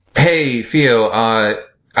Hey, Theo, I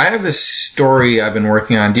have this story I've been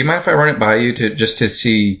working on. Do you mind if I run it by you just to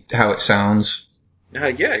see how it sounds?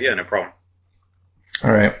 Yeah, no problem.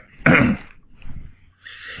 All right.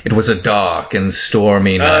 It was a dark and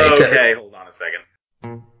stormy night. Okay, hold on a second.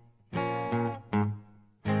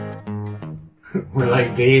 We're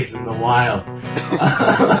like babes in the wild.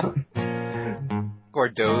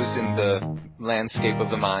 Bordeaux's in the landscape of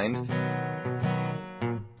the mind.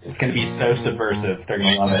 It's gonna be so subversive. They're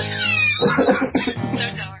gonna love it. So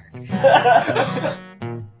dark.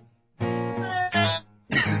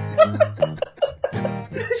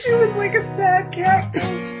 She was like a sad cat.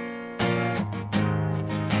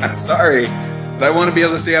 I'm sorry, but I want to be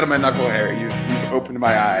able to see out of my knuckle hair. You've opened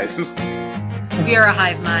my eyes. We are a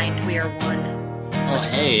hive mind. We are one. Oh,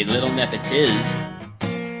 hey, little Nepetiz.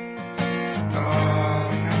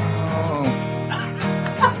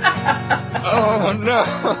 Oh no!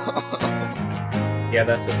 Yeah,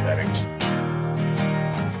 that's upsetting.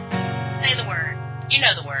 Say the word. You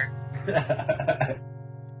know the word.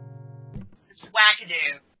 It's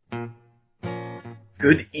wackadoo.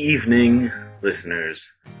 Good evening, listeners.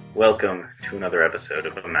 Welcome to another episode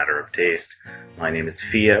of A Matter of Taste. My name is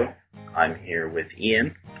Theo. I'm here with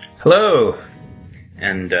Ian. Hello.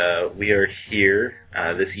 And we are here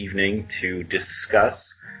this evening to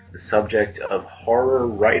discuss the subject of horror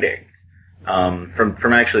writing.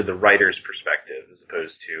 From actually the writer's perspective, as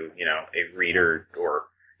opposed to, a reader or,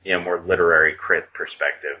 more literary crit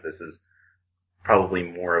perspective. This is probably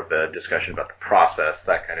more of a discussion about the process,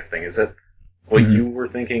 that kind of thing. Is it what you were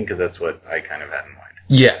thinking? Because that's what I kind of had in mind.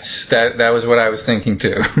 Yes, that was what I was thinking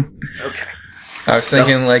too. Okay. I was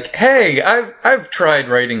thinking hey, I've tried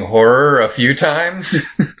writing horror a few times.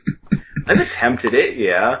 I've attempted it,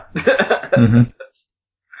 yeah. Mm-hmm.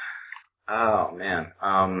 Oh man.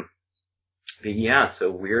 But yeah,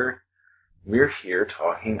 so we're here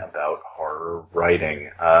talking about horror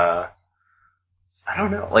writing. I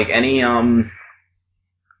don't know, like anything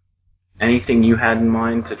you had in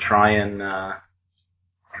mind to try and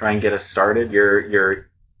get us started? Your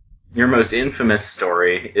most infamous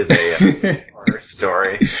story is a horror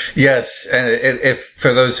story. Yes, and if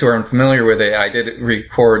for those who are unfamiliar with it, I did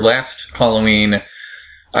record last Halloween.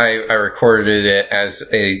 I recorded it as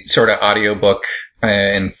a sort of audiobook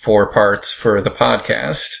in 4 parts for the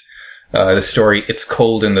podcast. The story "It's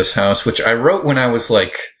Cold in This House," which I wrote when I was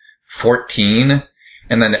like 14,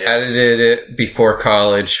 and then edited it before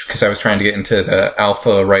college because I was trying to get into the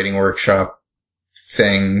alpha writing workshop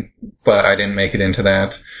thing, but I didn't make it into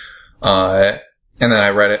that. And then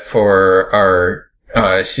I read it for our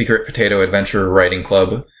Secret Potato Adventure Writing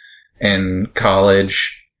Club in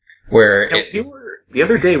college, where the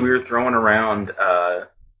other day we were throwing around. I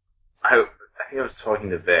think I was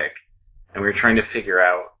talking to Vic, and we were trying to figure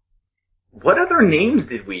out what other names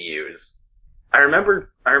did we use. I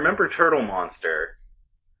remember Turtle Monster,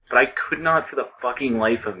 but I could not for the fucking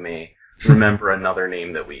life of me remember another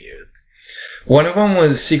name that we used. One of them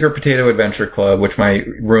was Secret Potato Adventure Club, which my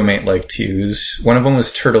roommate liked to use. One of them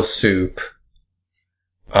was Turtle Soup.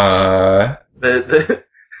 The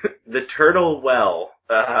Turtle Well.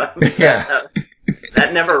 Yeah.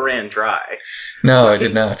 That never ran dry. No, I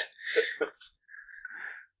did not.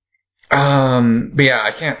 But yeah,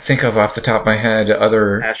 I can't think of off the top of my head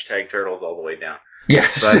other... Hashtag turtles all the way down.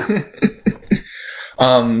 Yes.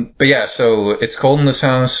 But yeah, so It's Cold in This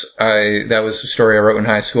House. That was a story I wrote in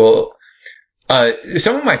high school.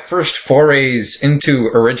 Some of my first forays into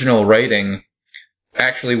original writing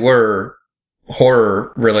actually were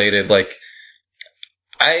horror related. Like,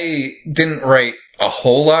 I didn't write a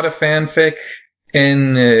whole lot of fanfic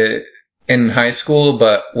in high school,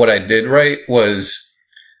 but what I did write was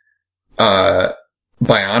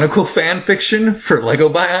Bionicle fan fiction for Lego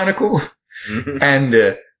Bionicle. Mm-hmm.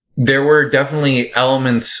 And there were definitely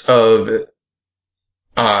elements of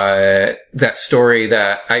that story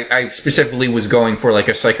that I specifically was going for, like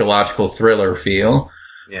a psychological thriller feel.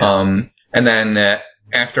 Yeah. And then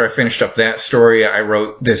after I finished up that story, I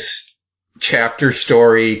wrote this chapter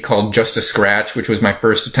story called Just a Scratch, which was my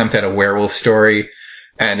first attempt at a werewolf story,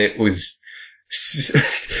 and it's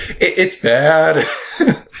bad.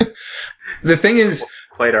 The thing is...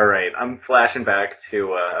 Quite alright. I'm flashing back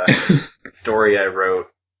to a story I wrote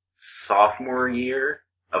sophomore year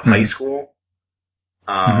of high school.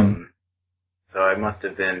 So I must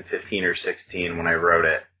have been 15 or 16 when I wrote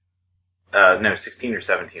it. No, 16 or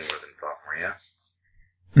 17 would have been sophomore, yeah?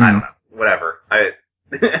 I don't know. Whatever.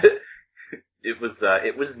 It was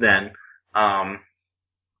then.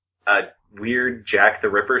 A weird Jack the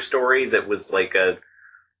Ripper story that was like a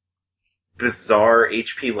bizarre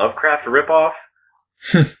H.P. Lovecraft ripoff.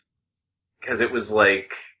 Because it was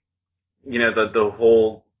like the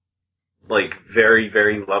whole, like, very,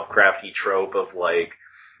 very Lovecrafty trope of, like,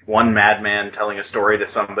 one madman telling a story to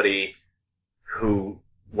somebody who,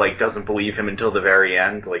 like, doesn't believe him until the very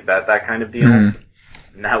end, like, that kind of deal. Mm.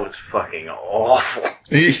 And that was fucking awful.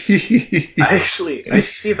 I should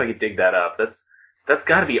see if I could dig that up. That's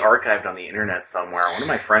gotta be archived on the internet somewhere. One of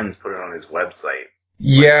my friends put it on his website.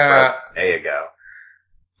 Yeah. Like, a day ago.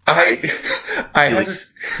 I had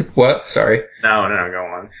this, what? Sorry. No, go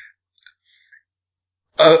on.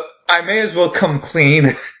 I may as well come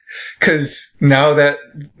clean, cause now that,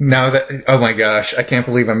 oh my gosh, I can't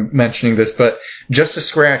believe I'm mentioning this, but Just a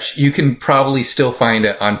Scratch, you can probably still find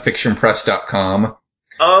it on fictionpress.com.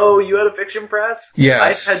 Oh, you had a Fiction Press?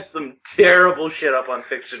 Yes. I've had some terrible shit up on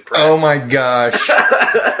Fiction Press. Oh my gosh.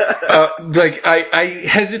 I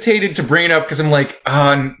hesitated to bring it up because I'm like,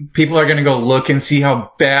 people are gonna go look and see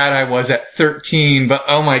how bad I was at 13, but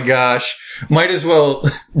oh my gosh. Might as well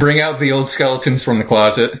bring out the old skeletons from the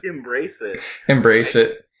closet. Embrace it. Embrace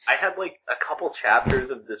it. I had, like, a couple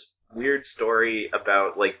chapters of this weird story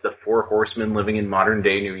about, like, the Four Horsemen living in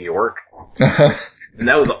modern-day New York. And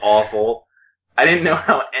that was awful. I didn't know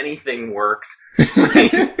how anything worked.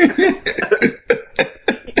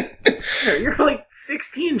 You're like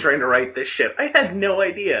 16 trying to write this shit. I had no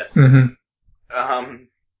idea. Mm-hmm.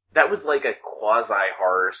 That was like a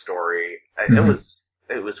quasi-horror story. Mm-hmm.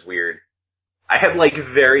 It was weird. I had like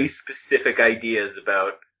very specific ideas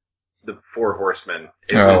about the Four Horsemen.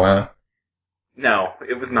 Wow. No,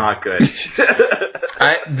 it was not good.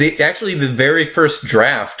 Actually, the very first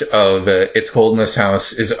draft of It's Cold in This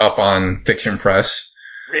House is up on Fiction Press.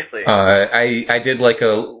 Really? I did like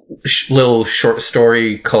a little short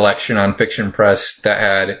story collection on Fiction Press that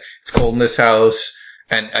had It's Cold in This House,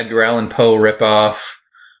 an Edgar Allan Poe ripoff.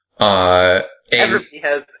 Everybody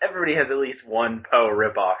has at least one Poe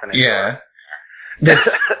ripoff in it. Yeah.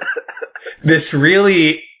 This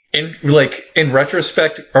really, in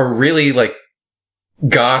retrospect, a really like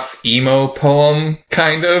goth emo poem,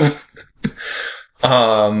 kind of.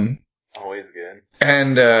 Always good.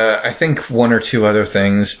 And, I think one or two other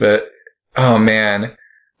things, but, oh man.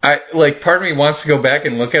 Part of me wants to go back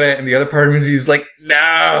and look at it, and the other part of me is like,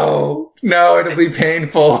 no, it'll be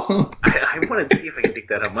painful. I want to see if I can dig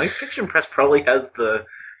that up. My Fiction Press probably has the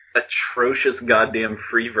atrocious goddamn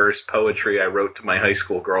free verse poetry I wrote to my high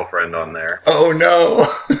school girlfriend on there. Oh no.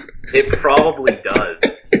 It probably does.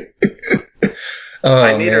 Oh,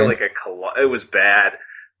 I made her man. like it was bad.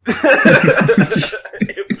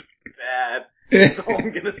 It was bad. That's all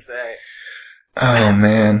I'm gonna say. Oh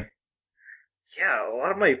man. Yeah, a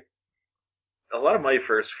lot of my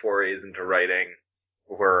first forays into writing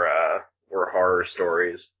were horror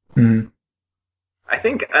stories. Mm. I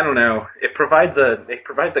think, I don't know, it provides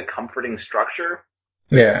a comforting structure.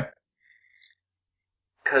 Yeah.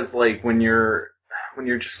 Cause like when you're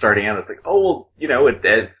just starting out, it's like, oh well,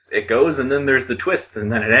 it goes and then there's the twists and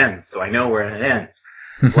then it ends, so I know where it ends.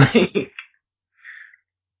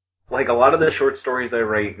 Like a lot of the short stories I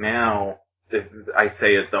write now, I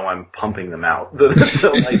say as though I'm pumping them out. The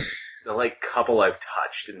couple I've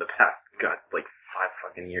touched in the past, God, like 5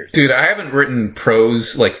 fucking years. Dude, I haven't written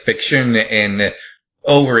prose, like fiction, in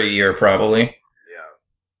over a year, probably.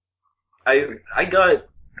 Yeah. I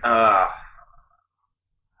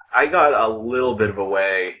got a little bit of a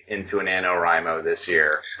way into an NaNoWriMo this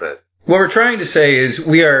year, but... What we're trying to say is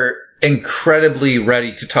we are incredibly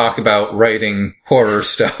ready to talk about writing horror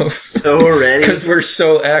stuff. So ready. Because we're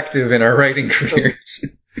so active in our writing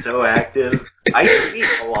careers. So active. I tweet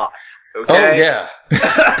a lot, okay? Oh, yeah.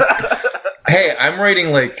 Hey, I'm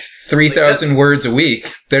writing like 3,000 words a week.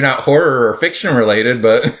 They're not horror or fiction related,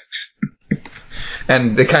 but...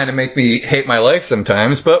 and they kind of make me hate my life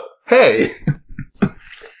sometimes, but hey...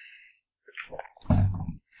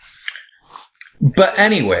 But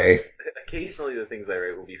anyway. Occasionally the things I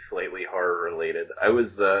write will be slightly horror related.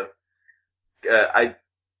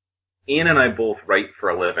 Ian and I both write for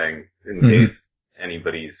a living, in case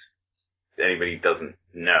anybody doesn't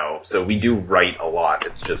know. So we do write a lot.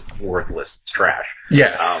 It's just worthless trash.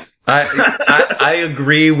 Yes. I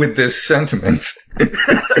agree with this sentiment. But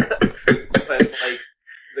like,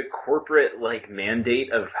 the corporate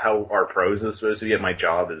mandate of how our prose is supposed to be at my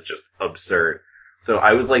job is just absurd. So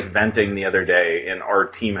I was venting the other day, and our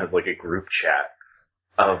team has a group chat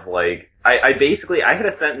of I had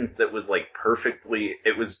a sentence that was it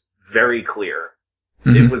was very clear.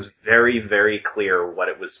 Mm-hmm. It was very, very clear what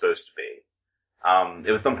it was supposed to be.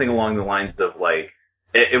 It was something along the lines of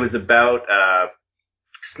it was about,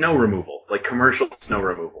 snow removal, commercial snow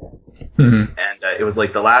removal. Mm-hmm. And, it was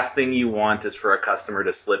the last thing you want is for a customer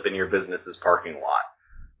to slip in your business's parking lot.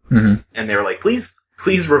 Mm-hmm. And they were please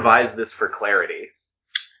please revise this for clarity.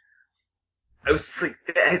 I was like,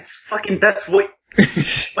 that's what,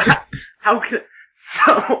 how could,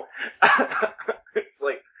 so, it's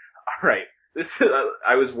like, alright,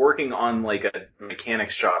 I was working on like a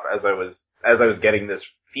mechanics shop as I was getting this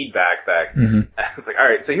feedback back. Mm-hmm. I was like,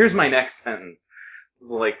 alright, so here's my next sentence. It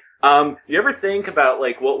was like, you ever think about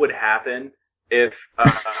like what would happen if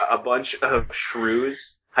a bunch of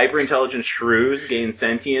shrews, hyper-intelligent shrews, gained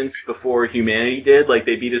sentience before humanity did? Like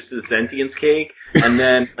they beat us to the sentience cake, and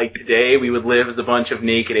then like today we would live as a bunch of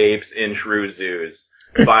naked apes in shrew zoos.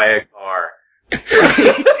 Buy a car.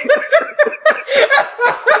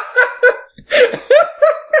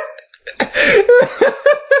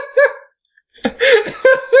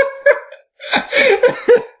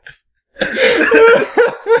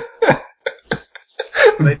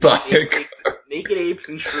 Naked apes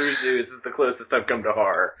and shrew zoos is the closest I've come to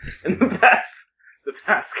horror in the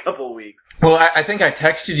past couple weeks. Well, I think I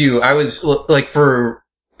texted you. I was like, for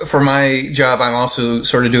my job, I'm also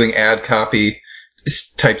sort of doing ad copy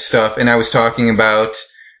type stuff, and I was talking about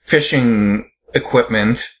fishing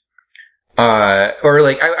equipment, or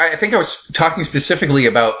like I think I was talking specifically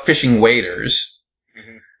about fishing waders,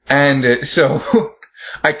 mm-hmm. And so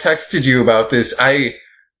I texted you about this. I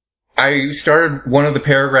started one of the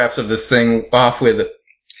paragraphs of this thing off with,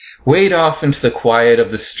 "Wade off into the quiet of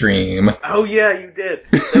the stream." Oh yeah, you did.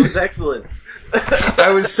 That was excellent.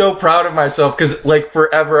 I was so proud of myself because, like,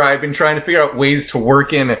 forever I'd been trying to figure out ways to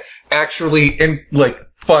work in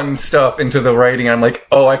fun stuff into the writing. I'm like,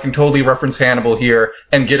 oh, I can totally reference Hannibal here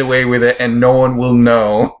and get away with it, and no one will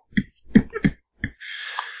know.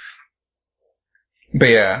 But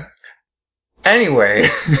yeah. Anyway.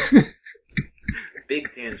 Big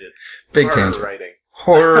tangent.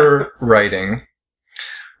 Horror writing.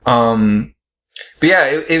 But yeah,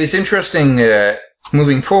 it was interesting,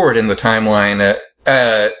 moving forward in the timeline,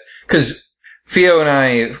 cause Theo and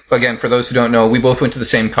I, again, for those who don't know, we both went to the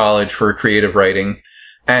same college for creative writing,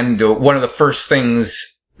 and one of the first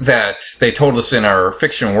things that they told us in our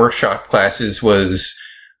fiction workshop classes was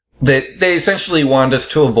that they essentially wanted us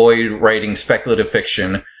to avoid writing speculative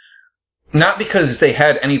fiction, not because they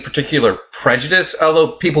had any particular prejudice,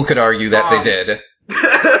 although people could argue that they did.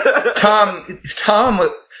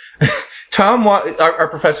 Our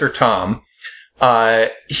professor Tom,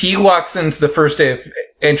 he walks into the first day of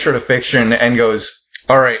Intro to Fiction and goes,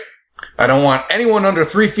 "All right, I don't want anyone under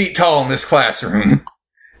 3 feet tall in this classroom."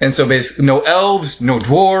 And so basically, no elves, no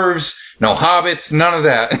dwarves, no hobbits, none of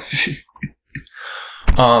that.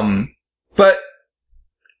 But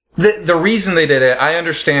the reason they did it, I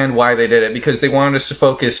understand why they did it, because they wanted us to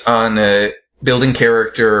focus on building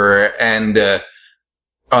character and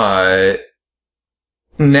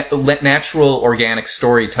natural, organic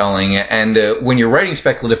storytelling. And when you're writing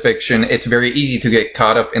speculative fiction, it's very easy to get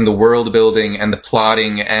caught up in the world building and the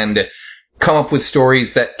plotting and come up with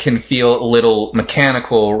stories that can feel a little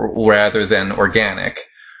mechanical rather than organic.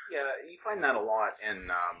 Yeah, you find that a lot in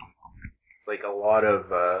like a lot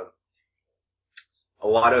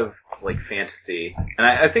of like fantasy, and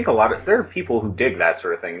I think there are people who dig that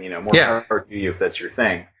sort of thing. You know, more power to you if that's your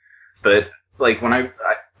thing. But like when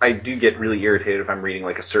I do get really irritated if I'm reading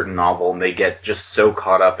like a certain novel and they get just so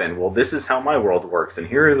caught up in, well, this is how my world works, and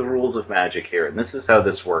here are the rules of magic here, and this is how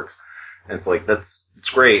this works. And it's like, it's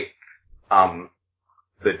great.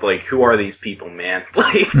 But like, who are these people, man?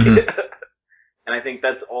 Like, mm-hmm. And I think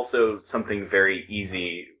that's also something very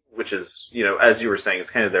easy, which is, you know, as you were saying, it's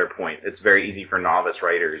kind of their point. It's very easy for novice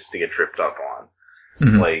writers to get tripped up on.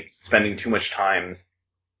 Mm-hmm. Like, spending too much time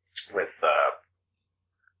with,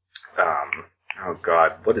 oh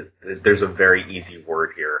god, there's a very easy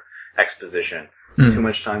word here. Exposition. Mm. Too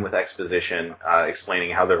much time with exposition,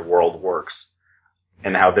 explaining how their world works,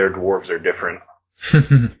 and how their dwarves are different,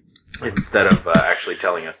 instead of actually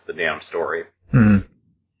telling us the damn story. Mm.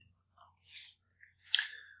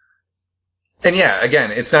 And yeah,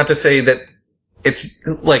 again, it's not to say that it's,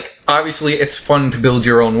 like, obviously it's fun to build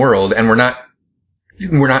your own world, and we're not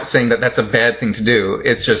saying that that's a bad thing to do.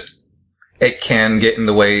 It's just, it can get in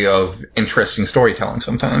the way of interesting storytelling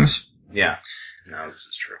sometimes. Yeah. No, this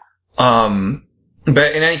is true.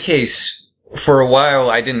 But in any case, for a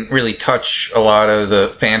while I didn't really touch a lot of the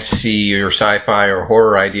fantasy or sci-fi or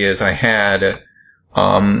horror ideas I had.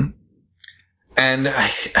 And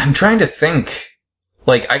I'm trying to think,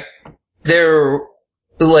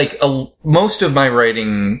 most of my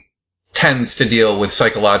writing tends to deal with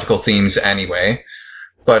psychological themes anyway.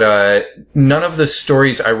 But none of the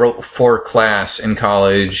stories I wrote for class in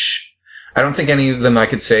college, I don't think any of them I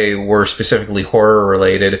could say were specifically horror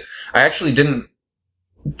related. I actually didn't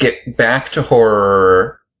get back to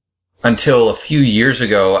horror until a few years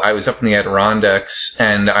ago, I was up in the Adirondacks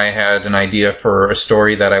and I had an idea for a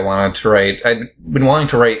story that I wanted to write. I'd been wanting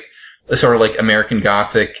to write a sort of like American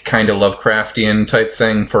Gothic kind of Lovecraftian type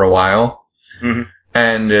thing for a while. Mm-hmm.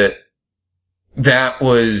 And that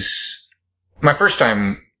was my first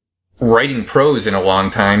time writing prose in a long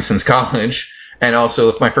time since college, and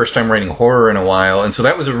also my first time writing horror in a while. And so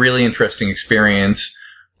that was a really interesting experience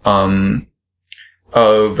of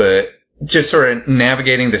just sort of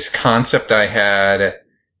navigating this concept I had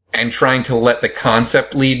and trying to let the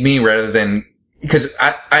concept lead me rather than, because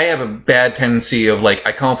I have a bad tendency of like,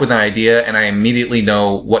 I come up with an idea and I immediately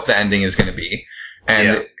know what the ending is going to be.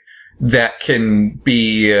 And that can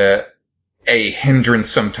be a hindrance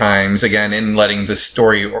sometimes, again, in letting the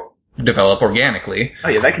story develop organically. Oh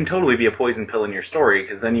yeah, that can totally be a poison pill in your story,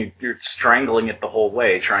 because then you're strangling it the whole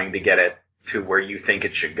way, trying to get it to where you think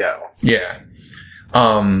it should go. Yeah.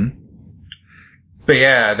 But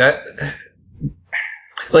yeah, that,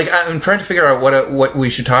 like, I'm trying to figure out what we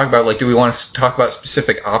should talk about. Like, do we want to talk about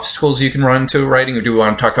specific obstacles you can run to writing, or do we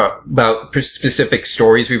want to talk about specific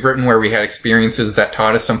stories we've written where we had experiences that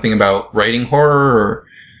taught us something about writing horror? Or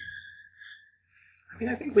I mean,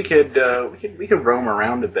 I think we could roam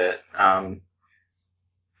around a bit. 'Cause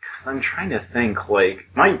I'm trying to think. Like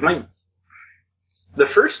the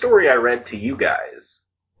first story I read to you guys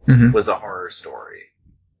was a horror story.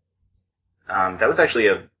 That was actually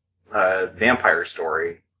a vampire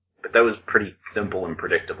story, but that was pretty simple and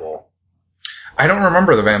predictable. I don't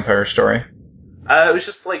remember the vampire story. It was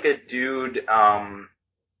just like a dude. It's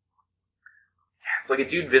like a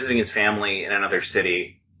dude visiting his family in another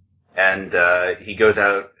city, and he goes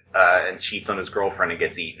out and cheats on his girlfriend and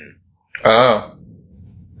gets eaten. Oh.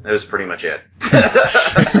 That was pretty much it.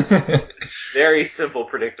 Very simple,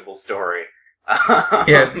 predictable story.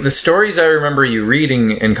 Yeah, the stories I remember you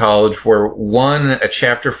reading in college were, one, a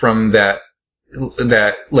chapter from that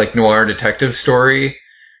like noir detective story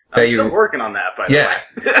that I'm still working on that, by the way.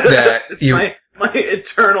 That it's my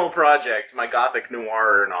eternal project, my gothic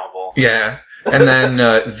noir novel. Yeah, and then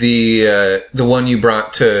the one you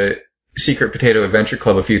brought to Secret Potato Adventure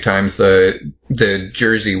Club a few times, the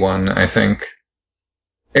Jersey one, I think.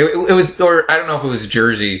 It was, or I don't know if it was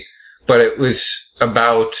Jersey, but it was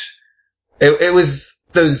about. It was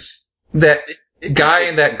that guy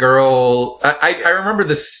and that girl. I remember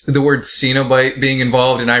the word Cenobite being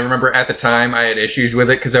involved, and I remember at the time I had issues with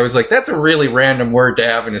it because I was like, that's a really random word to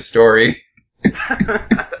have in a story.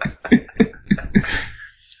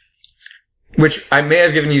 Which I may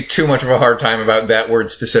have given you too much of a hard time about that word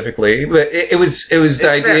specifically, but it was the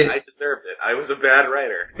idea. Fair. I deserved it. I was a bad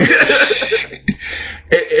writer.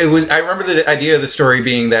 It was. I remember the idea of the story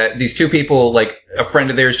being that these two people, like a friend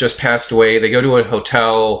of theirs, just passed away. They go to a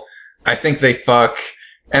hotel. I think they fuck,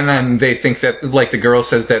 and then they think that, like, the girl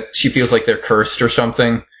says that she feels like they're cursed or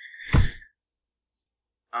something.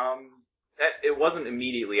 It wasn't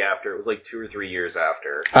immediately after. It was like 2 or 3 years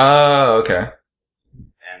after. Oh, okay.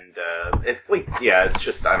 And it's like, yeah, it's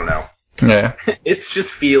just, I don't know. Yeah. It's just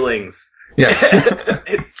feelings. Yes.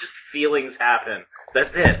 It's just feelings happen.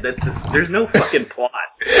 That's it. That's this. There's no fucking plot.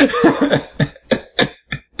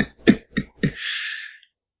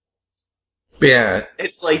 Yeah.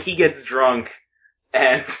 It's like he gets drunk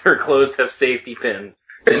and her clothes have safety pins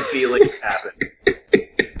and feelings happen.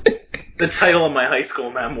 The title of my high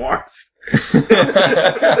school memoirs. I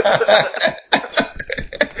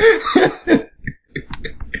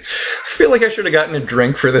feel like I should have gotten a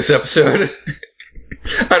drink for this episode.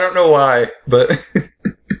 I don't know why, but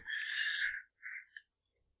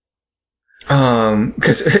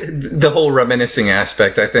because the whole reminiscing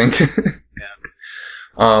aspect, I think. Yeah.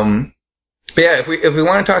 But yeah, if we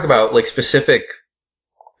want to talk about like specific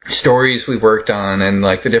stories we've worked on and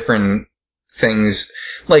like the different things,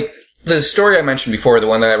 like the story I mentioned before, the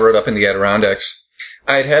one that I wrote up in the Adirondacks,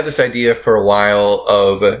 I'd had this idea for a while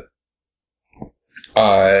of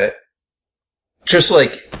just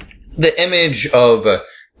like the image of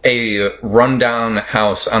a rundown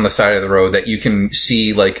house on the side of the road that you can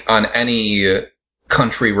see like on any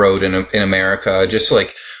country road in America, just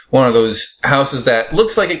like one of those houses that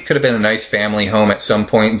looks like it could have been a nice family home at some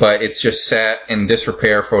point, but it's just sat in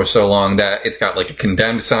disrepair for so long that it's got like a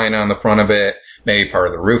condemned sign on the front of it. Maybe part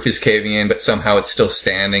of the roof is caving in, but somehow it's still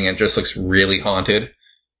standing and just looks really haunted.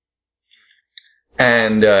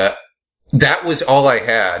 And that was all I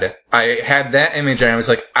had. I had that image and I was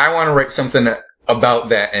like, I want to write something about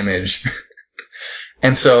that image.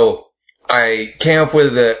 And so I came up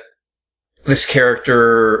with this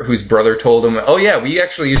character whose brother told him, oh yeah, we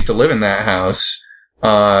actually used to live in that house.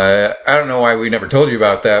 I don't know why we never told you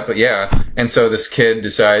about that, but yeah. And so this kid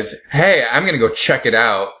decides, hey, I'm going to go check it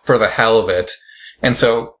out for the hell of it. And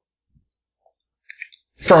so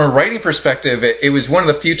from a writing perspective, it was one of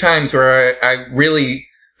the few times where I really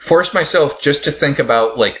forced myself just to think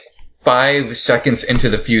about like 5 seconds into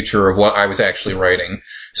the future of what I was actually writing.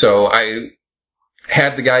 So I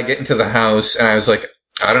had the guy get into the house, and I was like,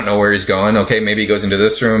 I don't know where he's going. Okay, maybe he goes into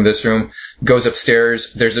this room, goes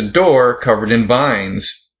upstairs. There's a door covered in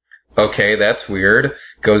vines. Okay, that's weird.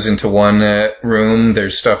 Goes into one room,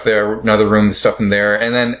 there's stuff there, another room, there's stuff in there.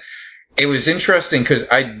 And then it was interesting because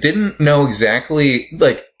I didn't know exactly,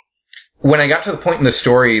 like, when I got to the point in the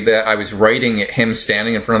story that I was writing him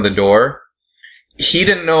standing in front of the door, he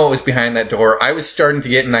didn't know what was behind that door. I was starting to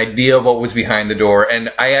get an idea of what was behind the door,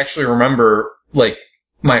 and I actually remember, like,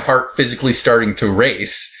 my heart physically starting to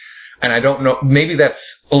race. And I don't know, maybe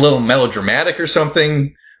that's a little melodramatic or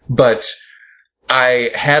something, but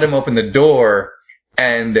I had him open the door,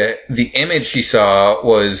 and the image he saw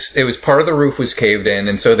was, it was part of the roof was caved in,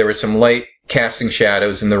 and so there was some light casting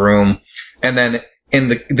shadows in the room. And then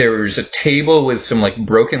there was a table with some like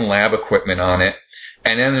broken lab equipment on it.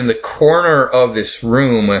 And then in the corner of this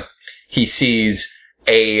room, he sees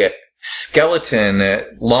a skeleton,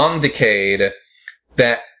 long decayed,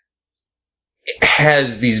 that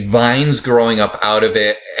has these vines growing up out of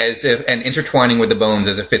it as if, and intertwining with the bones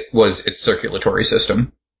as if it was its circulatory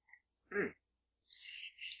system.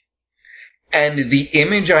 And the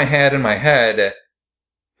image I had in my head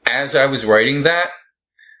as I was writing that,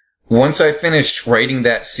 once I finished writing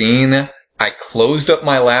that scene, I closed up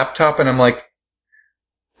my laptop and I'm like,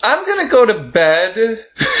 I'm gonna go to bed.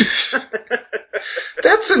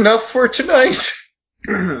 That's enough for tonight.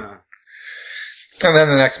 And then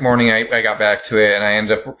the next morning I got back to it and I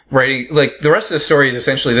ended up writing, like, the rest of the story is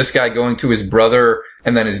essentially this guy going to his brother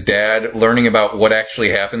and then his dad, learning about what actually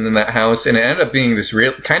happened in that house, and it ended up being this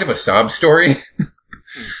real, kind of a sob story.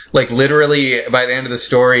 Like, literally, by the end of the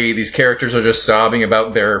story, these characters are just sobbing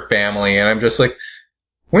about their family, and I'm just like,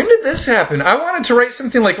 when did this happen? I wanted to write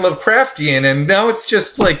something like Lovecraftian, and now it's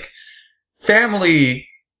just like family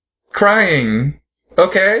crying.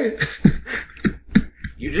 Okay.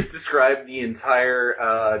 You just described the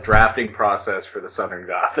entire drafting process for the Southern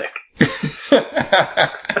Gothic.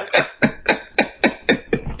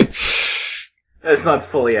 That's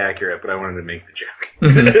not fully accurate, but I wanted to make the joke.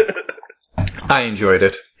 Mm-hmm. I enjoyed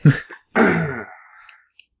it. But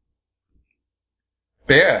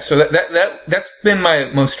yeah, so that's been my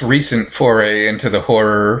most recent foray into the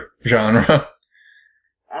horror genre.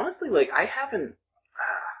 Honestly, like, I haven't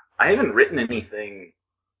written anything,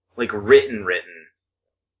 like, written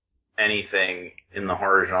anything in the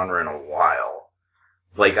horror genre in a while.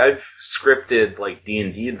 Like, I've scripted, like,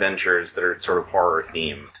 D&D adventures that are sort of horror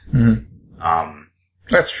themed. Mm-hmm.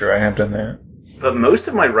 That's true, I have done that. But most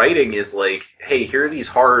of my writing is like, hey, here are these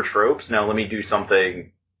horror tropes, now let me do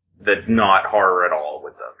something that's not horror at all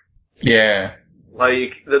with them. Yeah.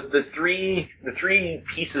 Like, the three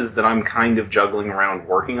pieces that I'm kind of juggling around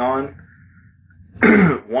working on,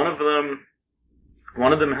 one of them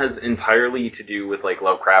has entirely to do with, like,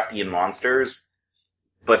 Lovecraftian monsters,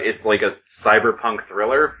 but it's like a cyberpunk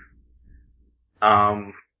thriller.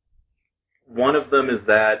 One of them is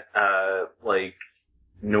that, like,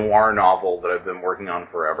 noir novel that I've been working on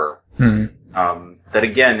forever. Mm-hmm. That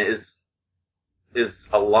again is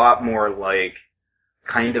a lot more like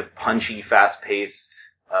kind of punchy, fast-paced,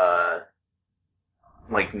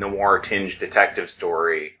 like noir tinged detective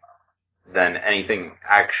story than anything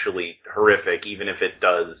actually horrific, even if it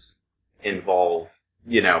does involve,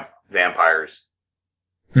 vampires.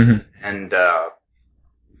 Mm-hmm. And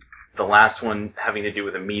the last one having to do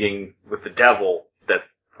with a meeting with the devil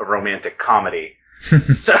that's a romantic comedy.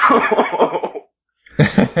 So, I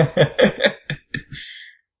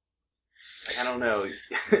don't know,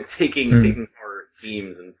 taking horror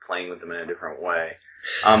themes and playing with them in a different way.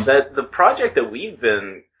 That the project that we've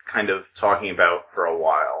been kind of talking about for a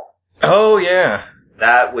while. Oh yeah,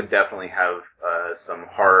 that would definitely have some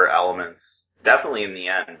horror elements, definitely in the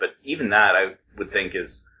end. But even that, I would think,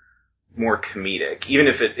 is more comedic. Even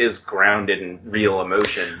if it is grounded in real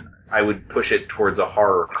emotion, I would push it towards a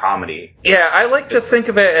horror comedy. Yeah, I like to think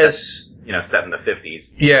of it as, set in the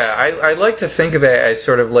 50s. Yeah, I like to think of it as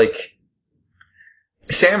sort of like,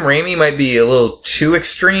 Sam Raimi might be a little too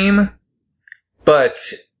extreme, but,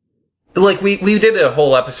 like, we did a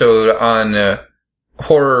whole episode on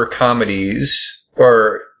horror comedies,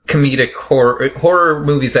 or comedic horror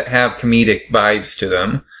movies that have comedic vibes to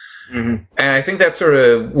them. Mm-hmm. And I think that's sort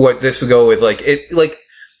of what this would go with. Like,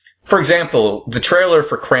 for example, the trailer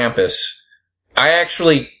for Krampus,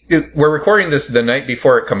 we're recording this the night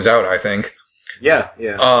before it comes out, I think. Yeah.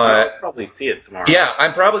 I'll probably see it tomorrow. Yeah,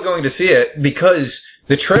 I'm probably going to see it because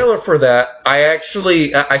the trailer for that, I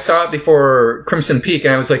saw it before Crimson Peak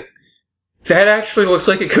and I was like, that actually looks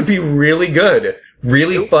like it could be really good,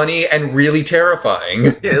 really funny, and really terrifying.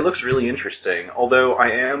 Yeah, it looks really interesting. Although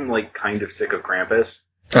I am, like, kind of sick of Krampus.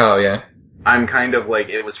 Oh, yeah. I'm kind of like,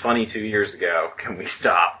 it was funny 2 years ago. Can we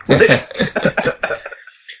stop?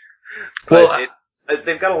 Well,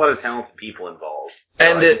 they've got a lot of talented people involved. So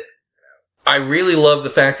and I really love the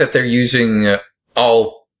fact that they're using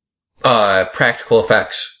all practical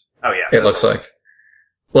effects. Oh, yeah. It looks like.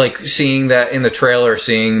 Like, seeing that in the trailer,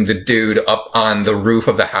 seeing the dude up on the roof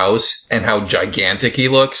of the house and how gigantic he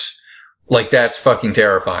looks, like, that's fucking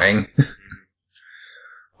terrifying.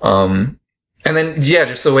 And then, yeah,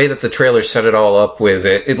 just the way that the trailer set it all up with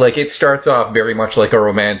it, it starts off very much like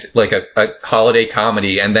a holiday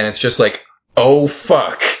comedy, and then it's just like, oh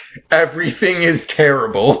fuck, everything is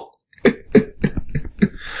terrible.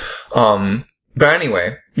 But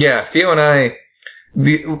anyway, yeah, Theo and I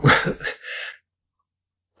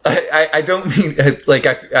don't mean,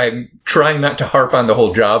 I'm trying not to harp on the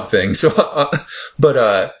whole job thing, so,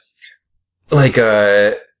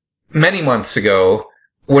 many months ago,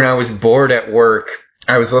 when I was bored at work,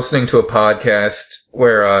 I was listening to a podcast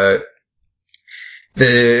where,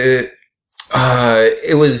 it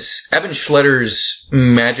was Evan Schletter's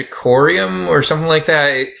Magicorium or something like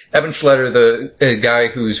that. Evan Schletter, the guy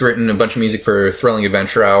who's written a bunch of music for Thrilling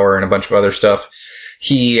Adventure Hour and a bunch of other stuff,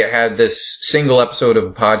 he had this single episode of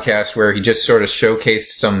a podcast where he just sort of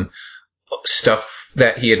showcased some stuff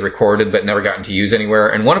that he had recorded but never gotten to use anywhere.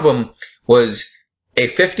 And one of them was a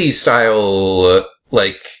 50s style,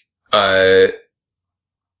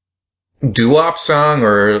 doo-wop song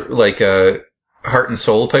or like a heart and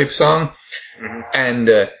soul type song. Mm-hmm. And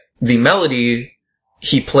the melody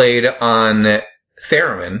he played on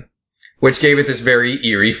theremin, which gave it this very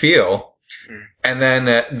eerie feel. And then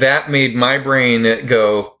that made my brain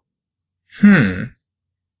go,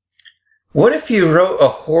 what if you wrote a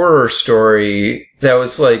horror story that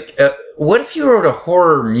was like, what if you wrote a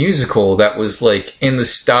horror musical that was like in the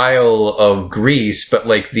style of Grease, but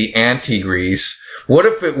like the anti-Grease? What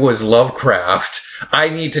if it was Lovecraft? I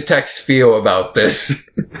need to text Theo about this.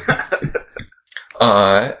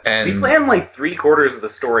 And we planned like 3/4 of the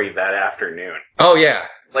story that afternoon. Oh yeah.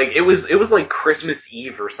 Like, it was like Christmas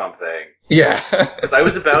Eve or something. Yeah. Because I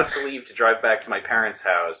was about to leave to drive back to my parents'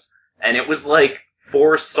 house, and it was like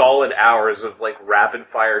 4 solid hours of like rapid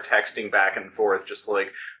fire texting back and forth, just like,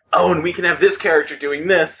 oh, and we can have this character doing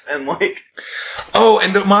this, and like... Oh,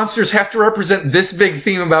 and the monsters have to represent this big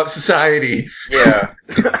theme about society. Yeah.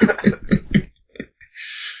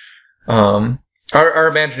 Our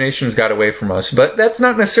imaginations got away from us, but that's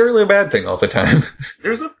not necessarily a bad thing all the time.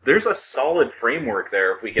 There's a solid framework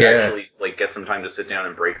there if we could actually like get some time to sit down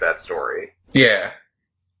and break that story. Yeah.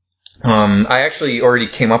 I actually already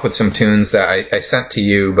came up with some tunes that I sent to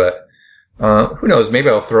you, but who knows? Maybe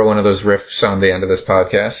I'll throw one of those riffs on the end of this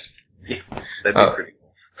podcast. Yeah, that'd be pretty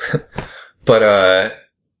cool. But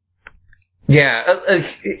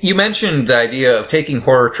you mentioned the idea of taking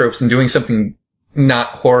horror tropes and doing something not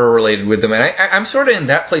horror related with them. And I'm sort of in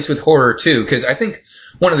that place with horror too, because I think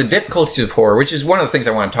one of the difficulties of horror, which is one of the things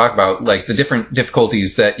I want to talk about, like the different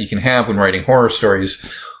difficulties that you can have when writing horror stories.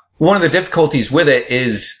 One of the difficulties with it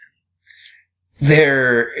is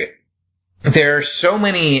there are so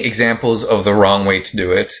many examples of the wrong way to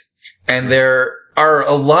do it. And there are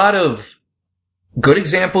a lot of good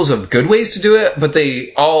examples of good ways to do it, but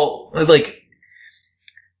they all, like,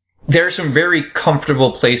 there are some very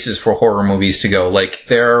comfortable places for horror movies to go. Like,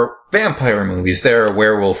 there are vampire movies, there are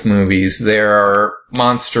werewolf movies, there are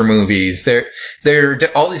monster movies, there are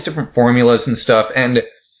all these different formulas and stuff, and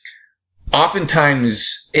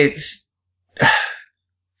oftentimes it's...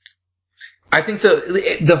 I think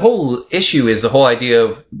the whole issue is the whole idea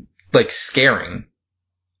of, like, scaring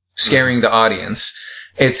the audience.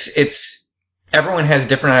 It's everyone has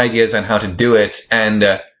different ideas on how to do it, and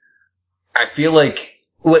I feel like,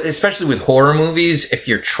 especially with horror movies, if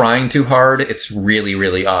you're trying too hard, it's really,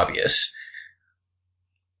 really obvious.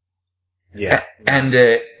 Yeah.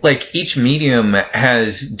 And, like, each medium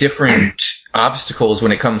has different obstacles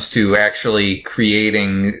when it comes to actually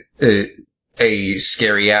creating a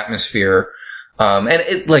scary atmosphere. And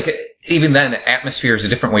it, like, even then, atmosphere is a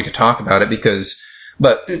different way to talk about it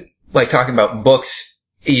but, like, talking about books,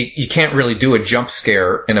 you can't really do a jump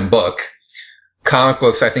scare in a book. Comic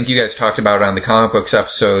books, I think you guys talked about it on the comic books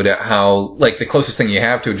episode, how, like, the closest thing you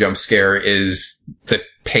have to a jump scare is the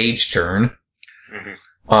page turn.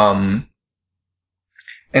 Mm-hmm.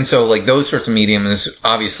 And so, like, those sorts of mediums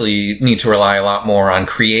obviously need to rely a lot more on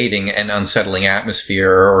creating an unsettling atmosphere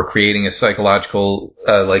or creating a psychological,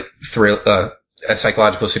 thrill, a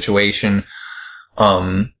psychological situation.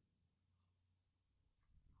 I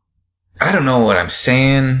don't know what I'm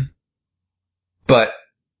saying, but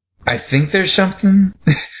I think there's something.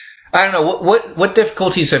 I don't know. What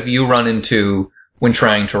difficulties have you run into when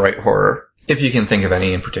trying to write horror? If you can think of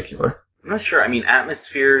any in particular. I'm not sure. I mean,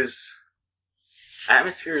 atmosphere is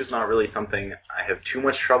not really something I have too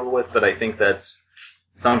much trouble with, but I think that's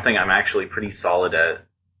something I'm actually pretty solid at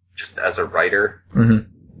just as a writer.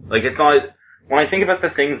 Mm-hmm. Like, it's not, when I think about the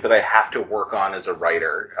things that I have to work on as a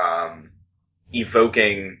writer,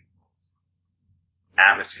 evoking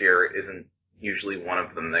atmosphere isn't usually one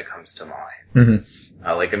of them that comes to mind. Mm-hmm.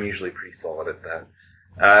 I'm usually pretty solid at that.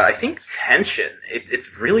 I think tension,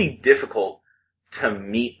 it's really difficult to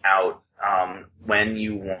mete out when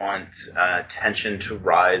you want tension to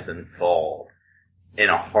rise and fall in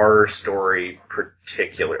a horror story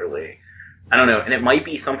particularly. I don't know, and it might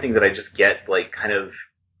be something that I just get, like, kind of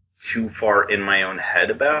too far in my own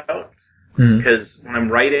head about. Because when I'm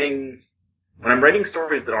writing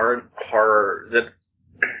stories that aren't horror,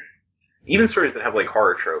 even stories that have, like,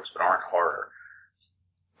 horror tropes but aren't horror,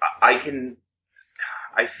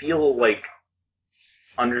 I feel like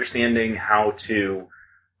understanding how to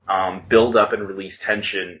build up and release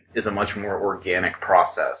tension is a much more organic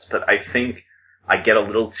process. But I think I get a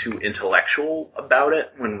little too intellectual about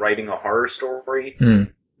it when writing a horror story,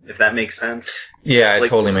 if that makes sense. Yeah, it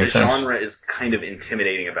totally makes sense. The genre is kind of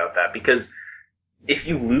intimidating about that, because if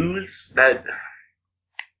you lose that,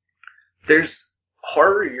 there's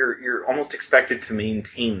horror, you're almost expected to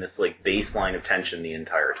maintain this, like, baseline of tension the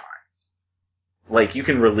entire time. Like, you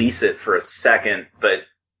can release it for a second, but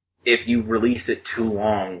if you release it too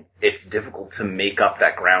long, it's difficult to make up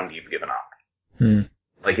that ground you've given up.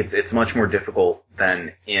 Like, it's much more difficult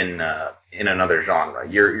than in another genre.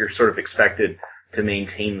 You're sort of expected to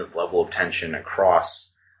maintain this level of tension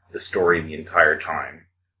across the story the entire time,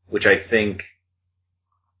 which I think,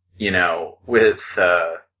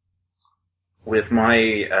 with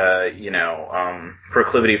my,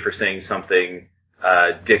 proclivity for saying something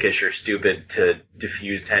dickish or stupid to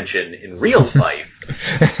diffuse tension in real life,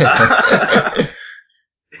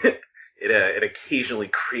 it occasionally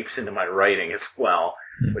creeps into my writing as well,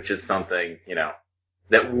 which is something,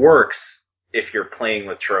 that works if you're playing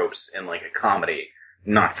with tropes in, like, a comedy,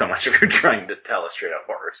 not so much if you're trying to tell a straight up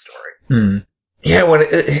horror story. Yeah,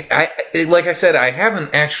 like I said, I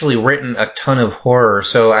haven't actually written a ton of horror,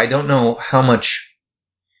 so I don't know how much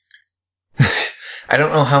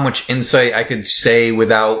insight I could say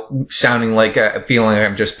without sounding like feeling like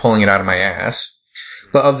I'm just pulling it out of my ass.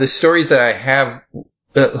 But of the stories that I have,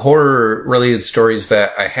 horror-related stories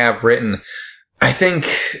that I have written, I think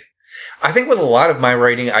with a lot of my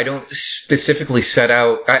writing, I don't specifically set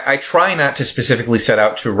out, I try not to specifically set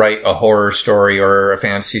out to write a horror story or a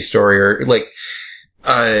fantasy story or, like,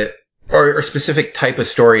 or a specific type of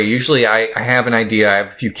story. Usually I have an idea, I have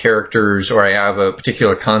a few characters, or I have a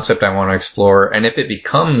particular concept I want to explore, and if it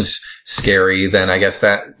becomes scary, then I guess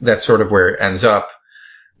that's sort of where it ends up.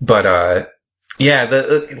 But, yeah,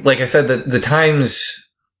 like I said, the times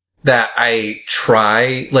that I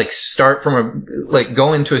try, like, start from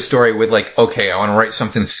go into a story with, like, okay, I want to write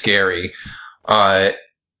something scary, I'm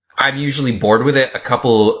usually bored with it a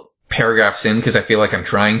couple paragraphs in because I feel like I'm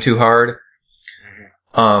trying too hard.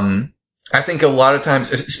 I think a lot of times,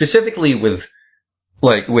 specifically with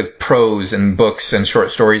prose and books and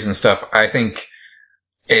short stories and stuff, I think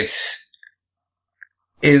it's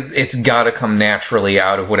gotta come naturally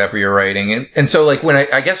out of whatever you're writing. And so, like, when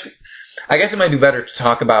I guess it might be better to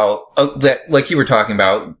talk about that, like you were talking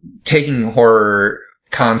about, taking horror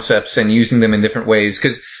concepts and using them in different ways,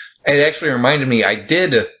 because it actually reminded me, I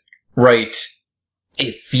did write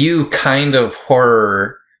a few kind of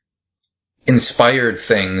horror inspired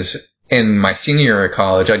things in my senior year of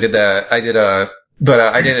college. I did an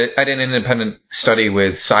independent study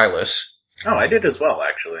with Silas. Oh, I did as well,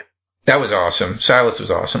 actually. That was awesome. Silas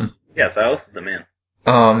was awesome. Yeah, Silas is the man.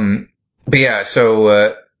 But yeah,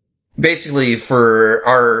 so, basically for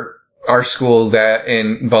our school, that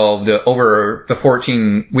involved over the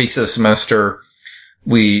 14 weeks of the semester,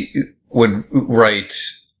 we would write,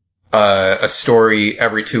 a story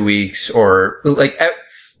every 2 weeks, or, like,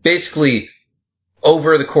 basically,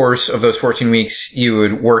 over the course of those 14 weeks, you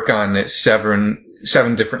would work on seven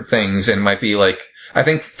different things, and might be like, I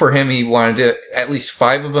think for him, he wanted at least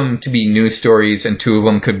 5 of them to be new stories, and 2 of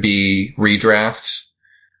them could be redrafts.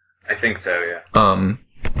 I think so, yeah.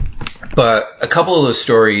 But a couple of those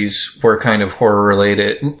stories were kind of horror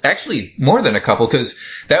related. Actually, more than a couple, because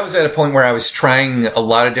that was at a point where I was trying a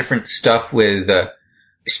lot of different stuff with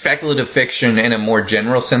speculative fiction in a more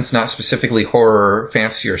general sense, not specifically horror,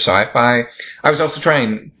 fantasy, or sci-fi. I was also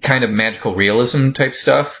trying kind of magical realism type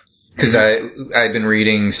stuff, because I'd been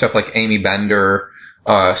reading stuff like Amy Bender,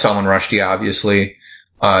 Salman Rushdie, obviously,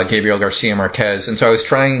 Gabriel Garcia Marquez, and so I was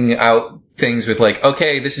trying out things with like,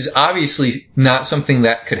 okay, this is obviously not something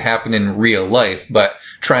that could happen in real life, but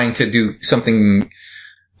trying to do something,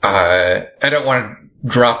 I don't want to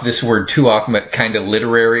drop this word too often, but kind of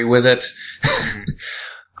literary with it.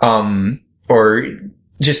 Or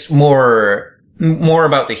just more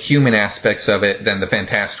about the human aspects of it than the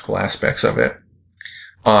fantastical aspects of it.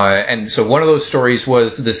 And so one of those stories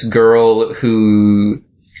was this girl who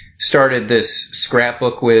started this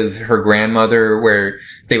scrapbook with her grandmother where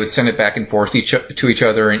they would send it back and forth to each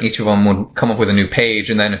other, and each of them would come up with a new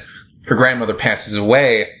page, and then her grandmother passes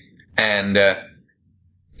away, and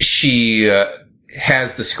she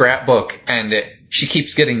has the scrapbook, and she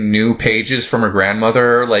keeps getting new pages from her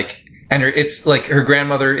grandmother, and it's like her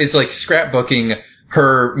grandmother is like scrapbooking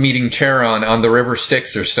her meeting Charon on the river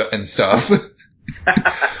Styx and stuff.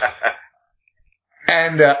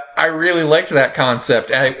 And I really liked that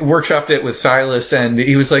concept. I workshopped it with Silas, and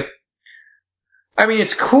he was like, I mean,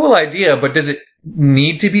 it's a cool idea, but does it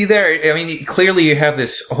need to be there? I mean, clearly you have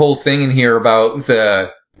this whole thing in here about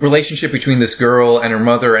the relationship between this girl and her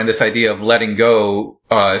mother and this idea of letting go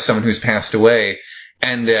someone who's passed away.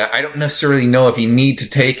 And I don't necessarily know if you need to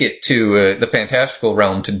take it to the fantastical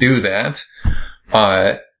realm to do that.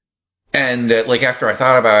 And after I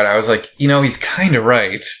thought about it, I was like, he's kind of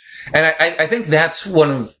right. And I think that is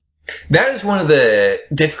one of the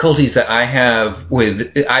difficulties that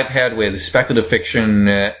I've had with speculative fiction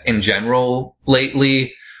in general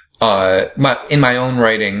lately, in my own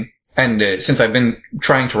writing. And since I've been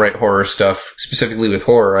trying to write horror stuff, specifically with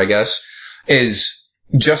horror, I guess, is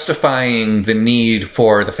justifying the need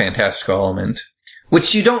for the fantastical element,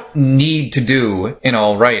 which you don't need to do in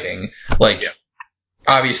all writing.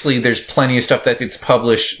 Obviously, there's plenty of stuff that gets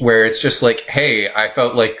published where it's just like, hey, I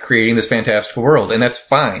felt like creating this fantastical world, and that's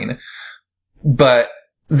fine. But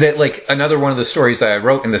that, another one of the stories that I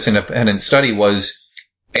wrote in this independent study was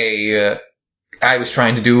I was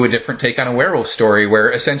trying to do a different take on a werewolf story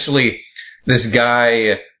where essentially this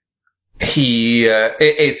guy,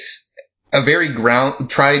 it's a very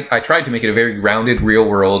I tried to make it a very grounded real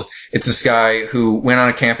world. It's this guy who went on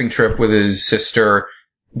a camping trip with his sister,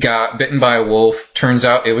 got bitten by a wolf. Turns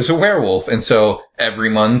out it was a werewolf. And so every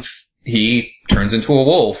month he turns into a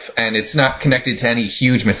wolf, and it's not connected to any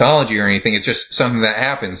huge mythology or anything. It's just something that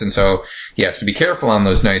happens. And so he has to be careful on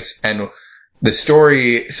those nights. And the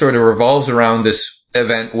story sort of revolves around this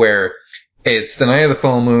event where it's the night of the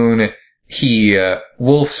full moon. He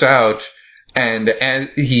wolfs out, and as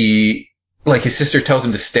his sister tells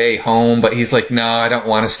him to stay home, but he's like, no, I don't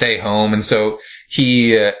want to stay home. And so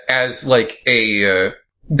he,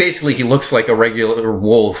 basically he looks like a regular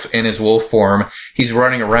wolf in his wolf form. He's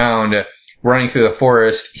running around, running through the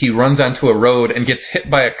forest. He runs onto a road and gets hit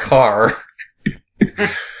by a car.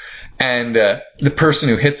 And the person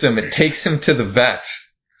who hits him, it takes him to the vet.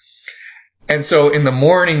 And so in the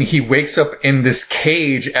morning, he wakes up in this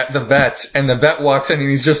cage at the vet, and the vet walks in and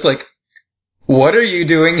he's just like, what are you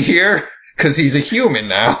doing here? Because he's a human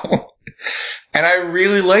now. And I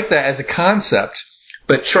really like that as a concept,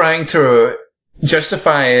 but trying to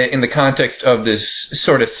justify it in the context of this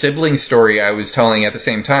sort of sibling story I was telling at the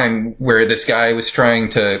same time, where this guy was trying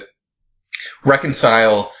to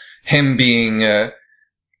reconcile him being a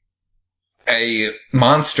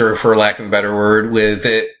monster, for lack of a better word, with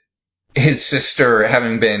his sister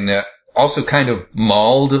having been also kind of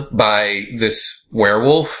mauled by this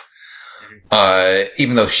werewolf.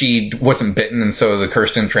 Even though she wasn't bitten, and so the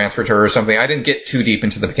curse didn't transfer to her or something. I didn't get too deep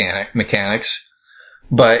into the mechanics.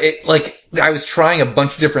 But I was trying a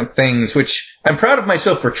bunch of different things, which I'm proud of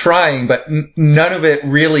myself for trying, but none of it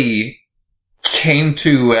really came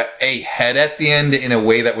to a head at the end in a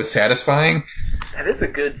way that was satisfying. That is a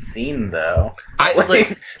good scene, though.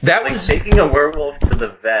 That was taking a werewolf to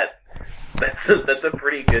the vet. That's a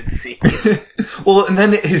pretty good scene. Well, and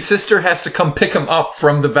then his sister has to come pick him up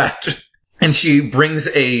from the vet, and she brings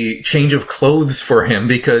a change of clothes for him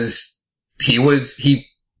because he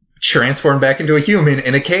transformed back into a human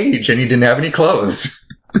in a cage and he didn't have any clothes.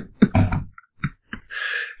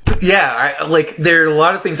 Yeah, there are a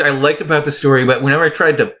lot of things I liked about the story, but whenever I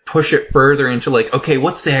tried to push it further into okay,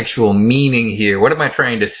 what's the actual meaning here? What am I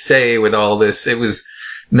trying to say with all this? It was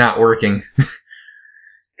not working.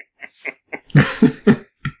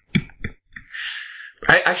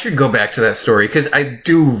 I should go back to that story, because I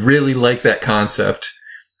do really like that concept.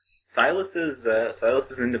 Silas's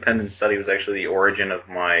independent study was actually the origin of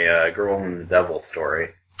my Girl and the Devil story.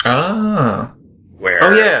 Ah. Where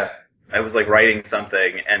Oh, yeah. I was like writing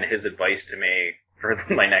something, and his advice to me for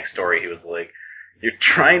my next story, he was like, "You're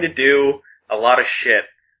trying to do a lot of shit.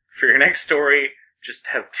 For your next story, just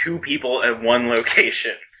have 2 people at one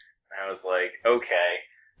location." And I was like, okay.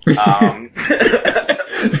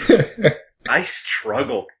 I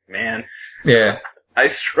struggled, man. Yeah. I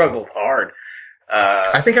struggled hard.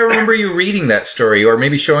 I think I remember you reading that story, or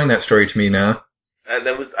maybe showing that story to me now.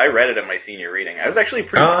 I read it at my senior reading. I was actually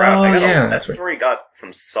pretty proud. That story got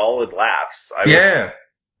some solid laughs.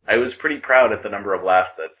 I was pretty proud at the number of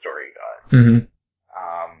laughs that story got. Mm-hmm.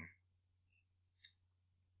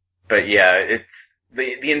 But yeah, it's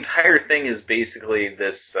the entire thing is basically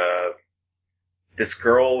this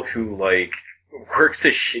girl who like works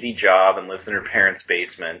a shitty job and lives in her parents'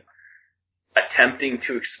 basement, attempting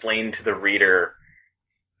to explain to the reader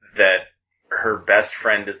that her best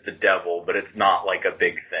friend is the devil, but it's not like a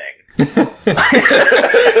big thing.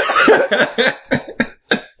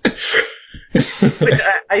 Which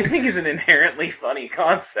I think is an inherently funny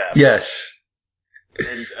concept. Yes.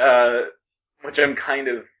 And, which I'm kind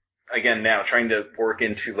of, again now, trying to work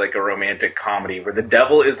into like a romantic comedy where the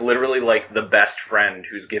devil is literally like the best friend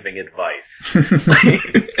who's giving advice.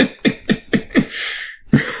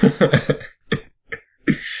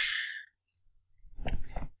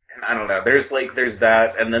 I don't know. There's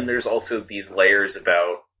that, and then there's also these layers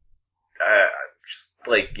about, just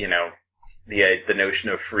like, you know, the notion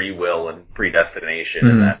of free will and predestination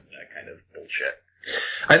and that kind of bullshit.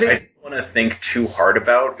 I don't want to think too hard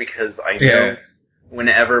about, because I know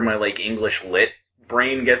whenever my like English lit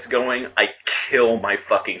brain gets going, I kill my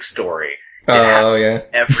fucking story. Oh yeah.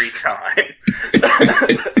 Every time.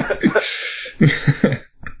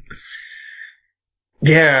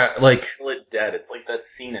 Yeah, like... Kill it dead. It's like that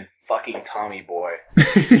scene in fucking Tommy Boy.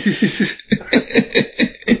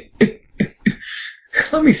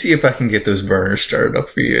 Let me see if I can get those burners started up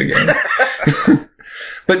for you again.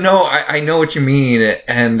 But no, I know what you mean,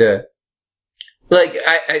 and like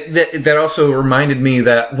that also reminded me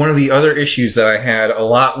that one of the other issues that I had a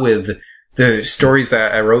lot with the stories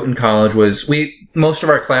that I wrote in college was most of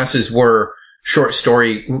our classes were short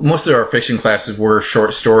story. Most of our fiction classes were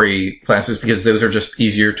short story classes because those are just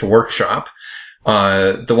easier to workshop.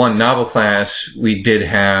 The one novel class we did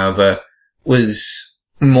have was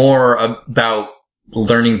more about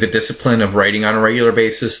learning the discipline of writing on a regular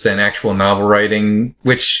basis than actual novel writing,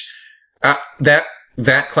 which that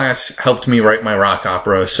class helped me write my rock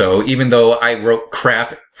opera. So even though I wrote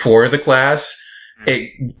crap for the class,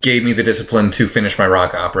 it gave me the discipline to finish my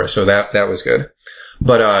rock opera. So that was good.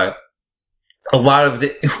 But a lot of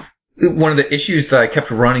one of the issues that I kept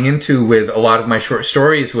running into with a lot of my short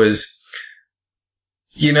stories was,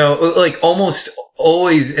 you know, like almost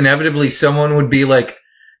always inevitably someone would be like,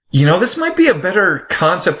 you know, this might be a better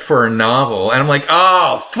concept for a novel. And I'm like,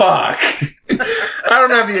 oh, fuck. I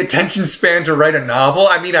don't have the attention span to write a novel.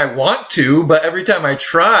 I mean, I want to, but every time I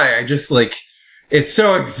try, I just like, it's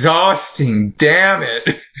so exhausting. Damn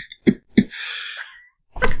it.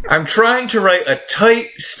 I'm trying to write a tight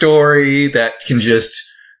story that can just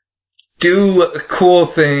do a cool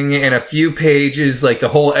thing in a few pages, like the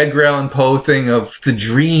whole Edgar Allan Poe thing of the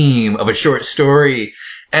dream of a short story.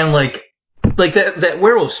 And like that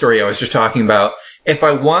werewolf story I was just talking about, if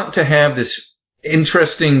I want to have this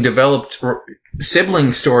interesting developed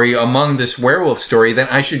sibling story among this werewolf story, then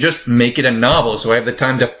I should just make it a novel so I have the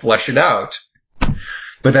time to flesh it out.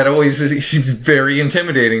 But that always seems very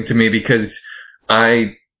intimidating to me because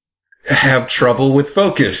I have trouble with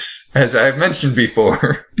focus, as I've mentioned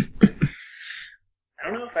before. I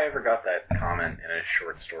don't know if I ever got that comment in a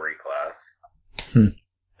short story class.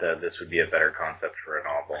 That this would be a better concept for a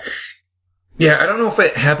novel. Yeah, I don't know if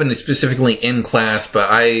it happened specifically in class, but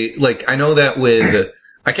I know that with,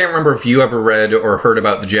 I can't remember if you ever read or heard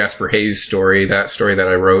about the Jasper Hayes story, that story that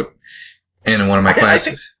I wrote in one of my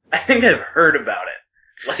classes. I think I've heard about it.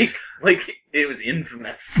 Like it was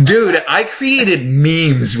infamous. Dude, I created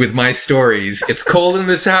memes with my stories. It's cold in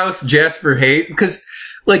this house, Jasper Hayes, because,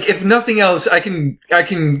 like, if nothing else, I can.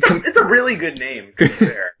 It's a really good name, to be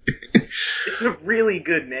fair. It's a really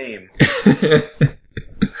good name.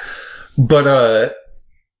 But,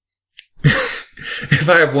 if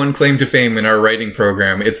I have one claim to fame in our writing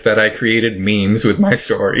program, it's that I created memes with my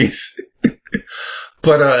stories.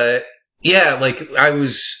 But, yeah, like, I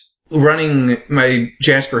was running my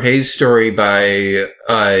Jasper Hayes story by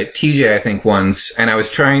TJ, I think, once, and I was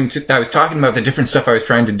talking about the different stuff I was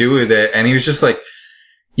trying to do with it, and he was just like,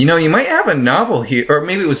 you might have a novel here, or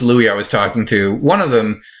maybe it was Louis I was talking to. One of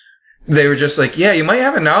them, they were just like, yeah, you might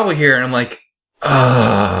have a novel here. And I'm like,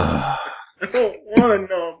 I don't want a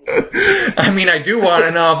novel. I mean, I do want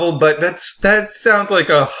a novel, but that sounds like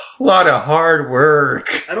a lot of hard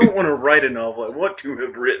work. I don't want to write a novel. I want to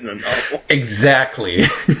have written a novel. Exactly.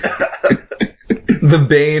 The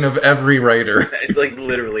bane of every writer. It's like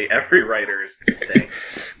literally every writer's thing.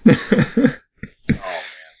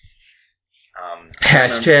 Oh, man.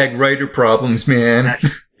 Hashtag writer problems, man.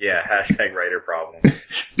 Hashtag writer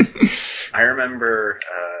problems. I remember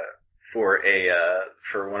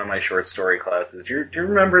for one of my short story classes. Do you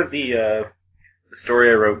remember the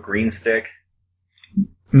story I wrote, Green Stick?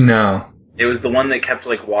 No. It was the one that kept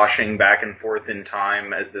like washing back and forth in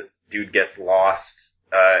time as this dude gets lost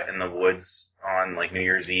in the woods on like New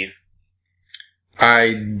Year's Eve.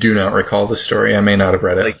 I do not recall the story. I may not have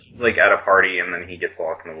read it. Like he's like at a party and then he gets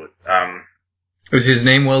lost in the woods. Was his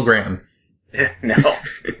name Will Graham? No.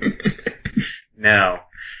 No.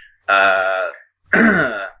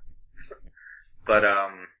 But I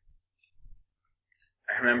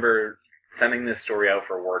remember sending this story out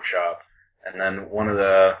for a workshop, and then one of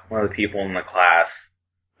the people in the class,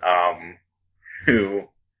 who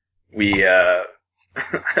we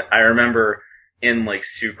I remember in like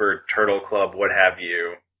Super Turtle Club, what have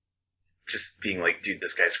you, just being like, dude,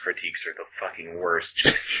 this guy's critiques are the fucking worst.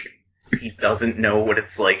 Just, he doesn't know what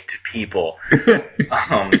it's like to people. But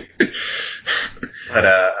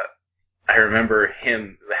I remember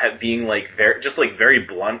him being like very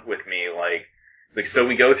blunt with me, like, it's like, so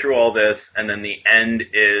we go through all this, and then the end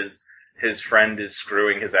is his friend is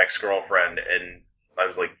screwing his ex-girlfriend, and I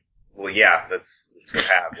was like, well, yeah, that's what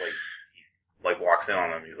happened. Like, he like walks in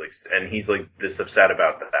on him, he's like this upset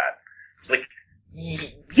about that. I was like,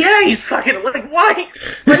 yeah, he's fucking, like, why?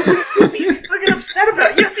 Like, what is he fucking upset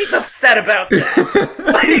about? Yes, he's upset about that.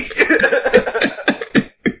 Like,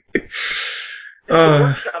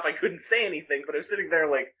 workshop, I couldn't say anything, but I was sitting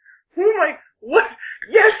there like, who am I? What?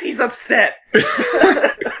 Yes, he's upset.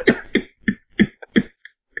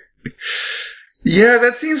 Yeah,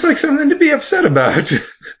 that seems like something to be upset about.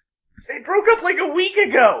 They broke up like a week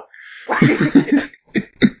ago. I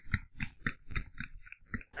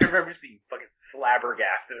remember just being fucking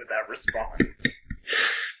flabbergasted at that response.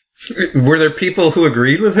 Were there people who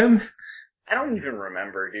agreed with him? I don't even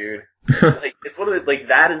remember, dude. Like, it's one of the, like,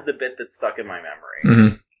 that is the bit that's stuck in my memory.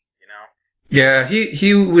 Mm-hmm. You know? Yeah,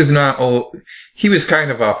 he was not old. He was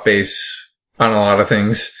kind of off base on a lot of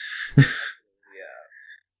things. Yeah.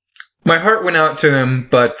 My heart went out to him,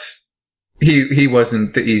 but he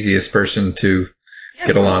wasn't the easiest person to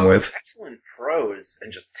get along with. Excellent prose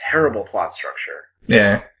and just terrible plot structure.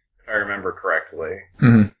 Yeah. If I remember correctly.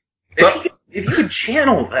 Mm-hmm. If you could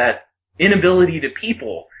channel that inability to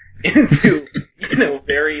people into,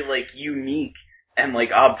 very, like, unique and,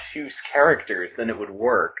 like, obtuse characters, then it would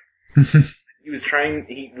work. He would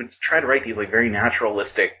try to write these, like, very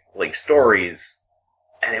naturalistic, like, stories,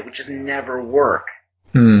 and it would just never work.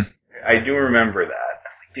 Hmm. I do remember that. I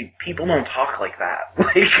was like, dude, people don't talk like that.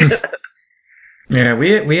 Like, yeah,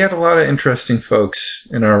 we had a lot of interesting folks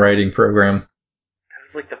in our writing program. I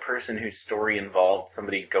was like the person whose story involved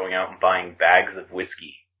somebody going out and buying bags of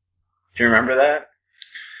whiskey. Do you remember that?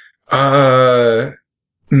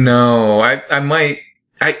 No, I might,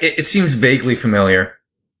 it seems vaguely familiar.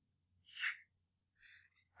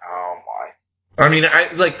 Oh my. I mean,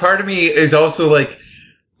 part of me is also like,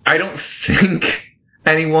 I don't think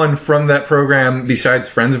anyone from that program besides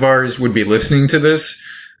friends of ours would be listening to this,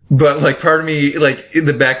 but like part of me, like in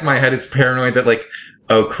the back of my head is paranoid that like,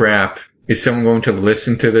 oh crap, is someone going to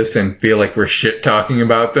listen to this and feel like we're shit talking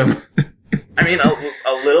about them? I mean,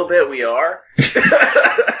 a little bit we are.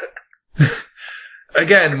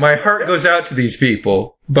 Again, my heart goes out to these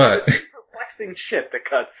people, but perplexing shit that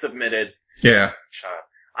got submitted. Yeah.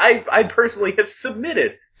 I personally have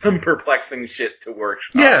submitted some perplexing shit to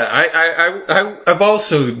workshops. Yeah, I've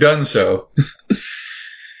also done so.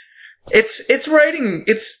 It's writing.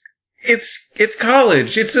 It's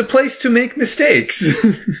college. It's a place to make mistakes.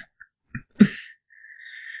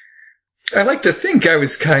 I like to think I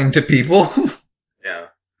was kind to people. Yeah.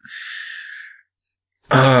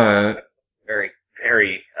 Very,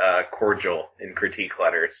 very cordial in critique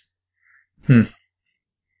letters.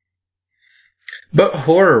 But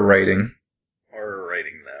horror writing. Horror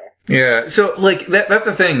writing, though. Yeah, so, like, that's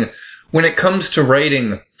the thing. When it comes to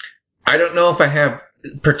writing, I don't know if I have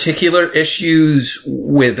particular issues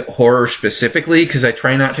with horror specifically, because I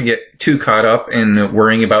try not to get too caught up in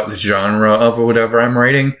worrying about the genre of whatever I'm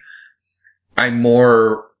writing. I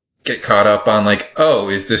more get caught up on, like, oh,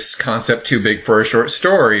 is this concept too big for a short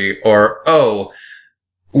story? Or, oh,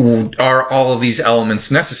 are all of these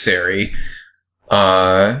elements necessary?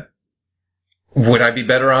 Would I be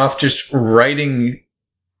better off just writing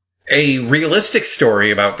a realistic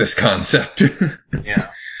story about this concept?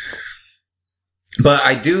 Yeah. But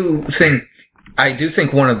I do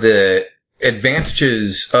think one of the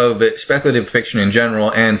advantages of speculative fiction in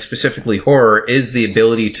general, and specifically horror, is the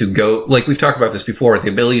ability to go, like we've talked about this before, the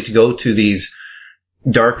ability to go to these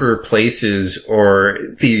darker places, or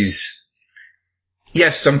these,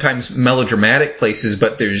 yes, sometimes melodramatic places,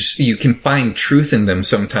 but you can find truth in them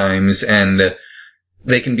sometimes, and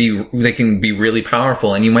they can be really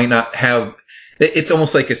powerful, and you might not have, it's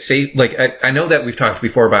almost like a safe, like, I know that we've talked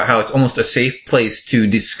before about how it's almost a safe place to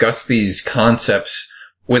discuss these concepts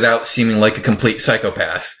without seeming like a complete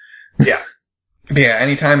psychopath. Yeah. Yeah,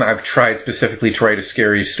 anytime I've tried specifically to write a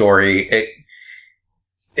scary story,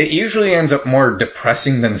 it usually ends up more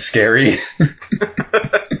depressing than scary.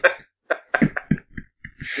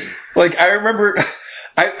 Like, I remember,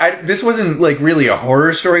 this wasn't like really a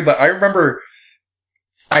horror story, but I remember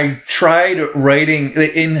I tried writing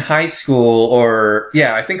in high school,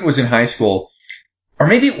 I think it was in high school, or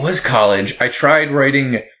maybe it was college. I tried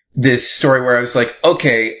writing this story where I was like,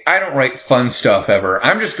 okay, I don't write fun stuff ever.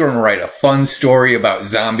 I'm just going to write a fun story about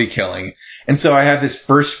zombie killing. And so I have this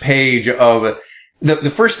first page of,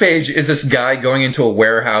 the first page is this guy going into a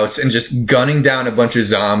warehouse and just gunning down a bunch of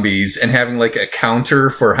zombies and having like a counter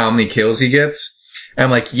for how many kills he gets. And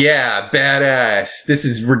I'm like, yeah, badass. This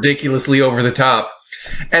is ridiculously over the top.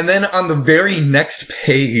 And then on the very next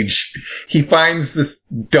page, he finds this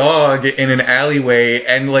dog in an alleyway,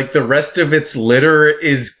 and like the rest of its litter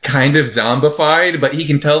is kind of zombified, but he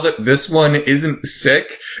can tell that this one isn't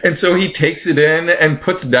sick, and so he takes it in and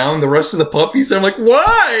puts down the rest of the puppies. And I'm like,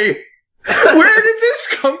 why? Where did this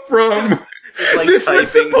come from? Like this was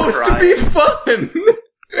supposed to be fun.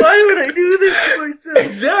 Why would I do this to myself?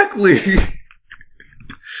 Exactly.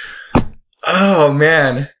 Oh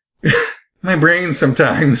man. My brain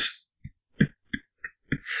sometimes.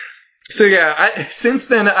 So yeah, since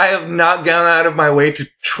then I have not gone out of my way to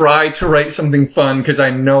try to write something fun, because I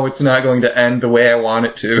know it's not going to end the way I want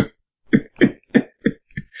it to.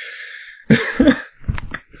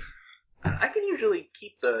 I can usually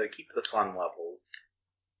keep the fun levels.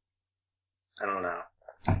 I don't know.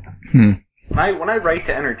 When I write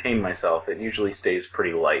to entertain myself, it usually stays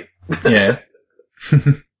pretty light. Yeah.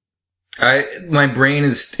 My brain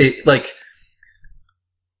is, like,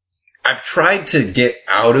 I've tried to get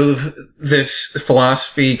out of this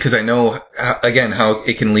philosophy because I know, again, how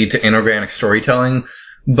it can lead to inorganic storytelling,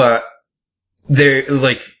 but there,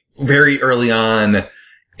 like, very early on,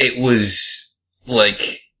 it was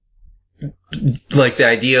like the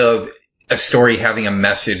idea of a story having a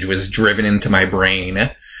message was driven into my brain.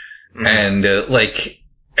 Mm-hmm. And,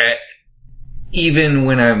 even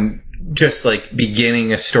when I'm just like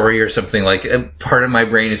beginning a story or something, like a part of my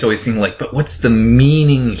brain is always thinking like, but what's the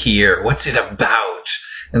meaning here? What's it about?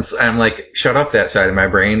 And so I'm like, shut up, that side of my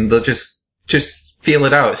brain. They'll just feel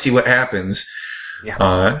it out, see what happens.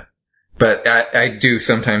 Yeah. But I do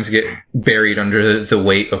sometimes get buried under the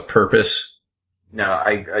weight of purpose. No,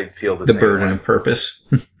 I feel the same way. The burden of purpose.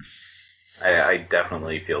 I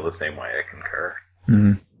definitely feel the same way. I concur.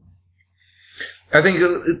 Mm-hmm. I think,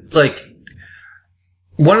 like,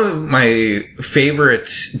 one of my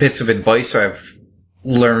favorite bits of advice I've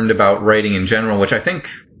learned about writing in general, which I think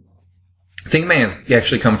may have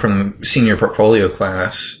actually come from senior portfolio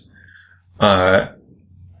class,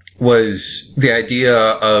 was the idea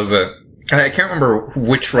of, I can't remember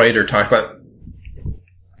which writer talked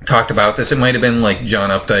about this. It might have been like John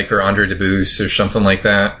Updike or Andre Dubus or something like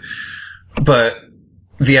that. But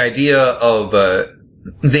the idea of,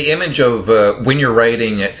 the image of, when you're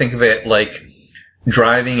writing, think of it like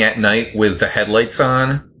driving at night with the headlights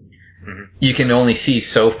on. Mm-hmm. You can only see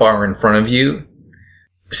so far in front of you.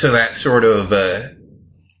 So that sort of,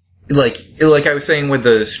 like I was saying with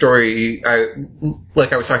the story,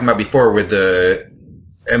 like I was talking about before with the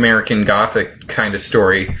American Gothic kind of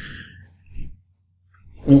story,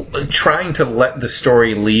 trying to let the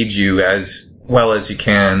story lead you as well as you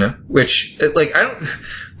can, which, like,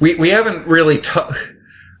 we haven't really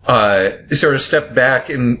sort of stepped back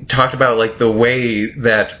and talked about, like, the way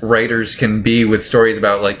that writers can be with stories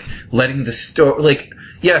about, like, letting the story, like,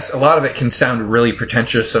 yes, a lot of it can sound really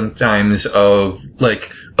pretentious sometimes of,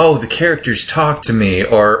 like, oh, the characters talk to me,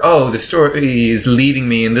 or, oh, the story is leading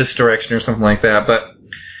me in this direction or something like that, but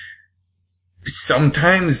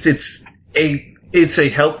sometimes it's a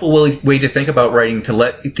helpful way to think about writing,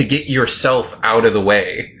 to get yourself out of the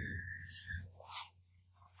way.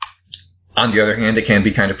 On the other hand, it can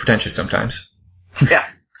be kind of pretentious sometimes. Yeah.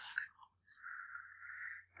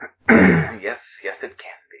 Yes, it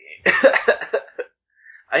can be.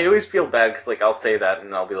 I always feel bad because, like, I'll say that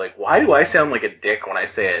and I'll be like, why do I sound like a dick when I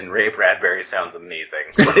say it? And Ray Bradbury sounds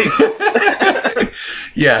amazing. Like,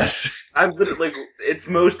 Yes. I'm literally, like, it's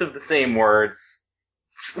most of the same words.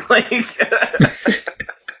 Just like,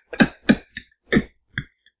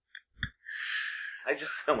 I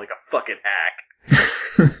just sound like a fucking hack.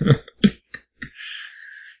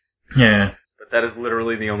 Yeah. But that is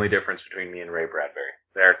literally the only difference between me and Ray Bradbury.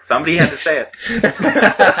 There, somebody had to say it.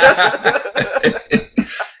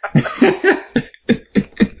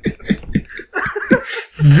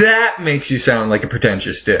 That makes you sound like a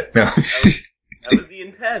pretentious dick. No. That was the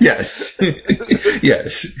intent. Yes.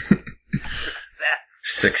 Yes.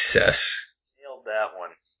 Success. Nailed that one.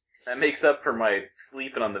 That makes up for my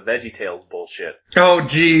sleeping on the VeggieTales bullshit. Oh,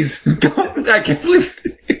 jeez. I can't believe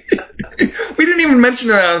we didn't even mention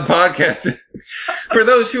that on the podcast. For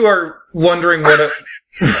those who are wondering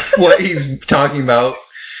what he's talking about.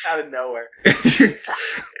 Out of nowhere.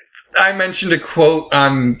 I mentioned a quote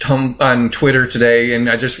on Twitter today, and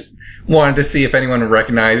I just wanted to see if anyone would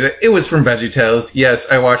recognize it. It was from VeggieTales. Yes,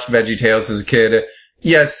 I watched VeggieTales as a kid.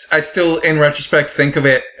 Yes, I still, in retrospect, think of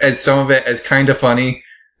it as some of it as kind of funny.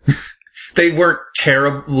 They weren't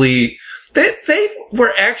terribly... They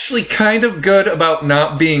were actually kind of good about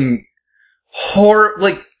not being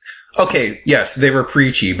like... Okay, yes, they were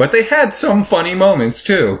preachy, but they had some funny moments,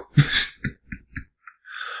 too.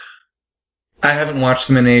 I haven't watched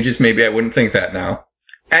them in ages. Maybe I wouldn't think that now.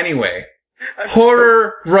 Anyway,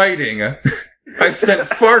 horror writing. I've spent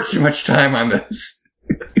far too much time on this.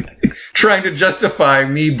 Trying to justify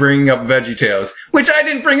me bringing up VeggieTales, which I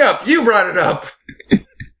didn't bring up. You brought it up.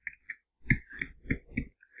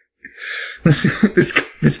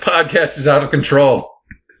 This podcast is out of control.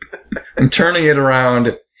 I'm turning it around.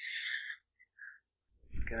 What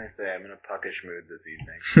can I say? I'm in a puckish mood this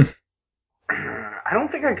evening. I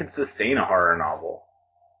don't think I could sustain a horror novel.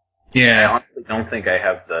 Yeah. I honestly don't think I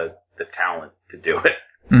have the talent to do it.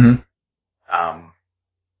 Mm-hmm.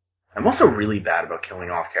 I'm also really bad about killing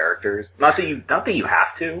off characters. Not that you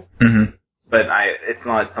have to, Mm-hmm. but it's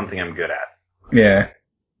not something I'm good at. Yeah.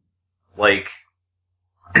 Like,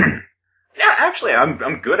 yeah, actually,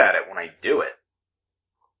 I'm good at it when I do it.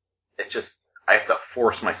 It's just, I have to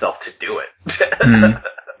force myself to do it. Mm-hmm.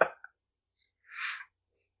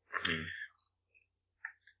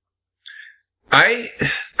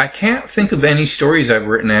 I can't think of any stories I've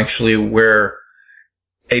written actually where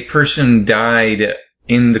a person died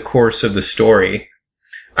in the course of the story.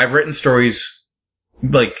 I've written stories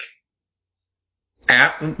like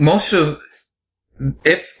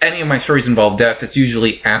if any of my stories involve death, it's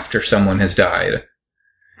usually after someone has died.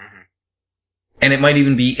 Mm-hmm. And it might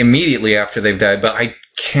even be immediately after they've died, but I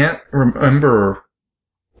can't remember,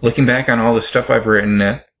 looking back on all the stuff I've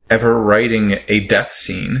written, ever writing a death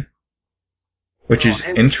scene. Which is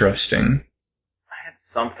interesting. I had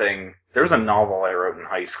something... There was a novel I wrote in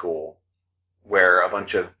high school where a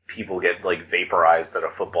bunch of people get, like, vaporized at a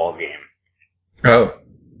football game. Oh.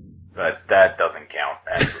 But that doesn't count.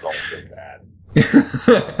 That was also bad.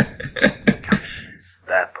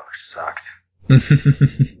 That book sucked.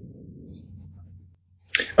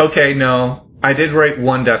 Okay, no. I did write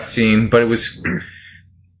one death scene, but it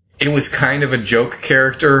was kind of a joke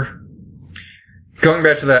character. Going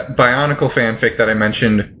back to that Bionicle fanfic that I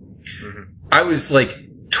mentioned, mm-hmm. I was like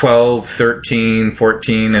 12, 13,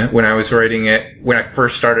 14 when I was writing it, when I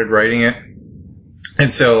first started writing it.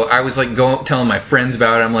 And so I was like telling my friends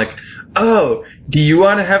about it. I'm like, oh, do you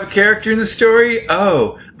want to have a character in the story?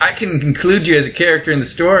 Oh, I can include you as a character in the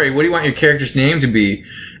story. What do you want your character's name to be?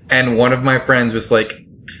 And one of my friends was like,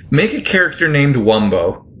 make a character named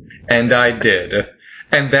Wumbo. And I did.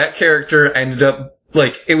 And that character ended up,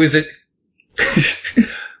 like, it was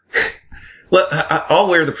I'll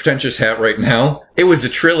wear the pretentious hat right now. It was a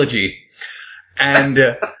trilogy. And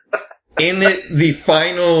in the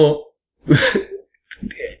final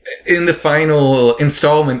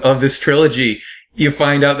installment of this trilogy, you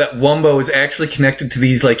find out that Wumbo is actually connected to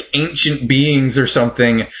these like ancient beings or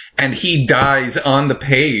something, and he dies on the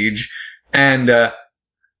page. And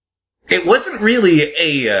it wasn't really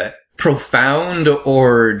a profound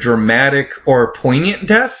or dramatic or poignant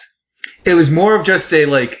death. It was more of just a,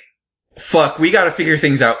 like, fuck, we gotta figure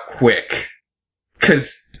things out quick.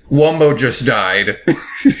 'Cause Wumbo just died.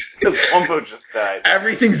 Wumbo just died.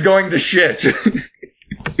 Everything's going to shit.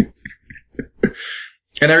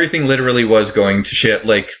 And everything literally was going to shit.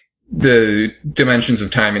 Like, the dimensions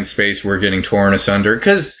of time and space were getting torn asunder.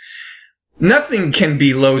 'Cause nothing can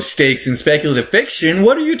be low stakes in speculative fiction.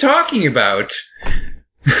 What are you talking about?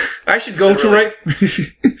 I should go to write...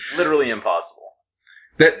 Literally impossible.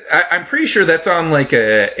 I'm pretty sure that's on like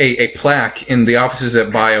a plaque in the offices at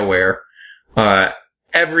BioWare.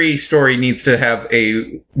 Every story needs to have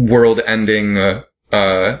a world-ending. The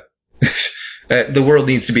world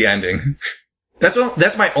needs to be ending.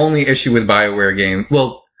 That's my only issue with BioWare game.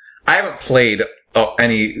 Well, I haven't played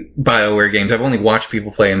any BioWare games. I've only watched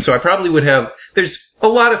people play them, so I probably would have. There's a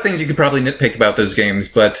lot of things you could probably nitpick about those games,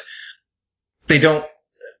 but they don't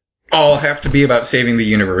all have to be about saving the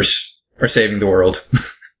universe or saving the world.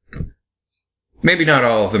 Maybe not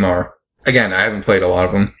all of them are. Again, I haven't played a lot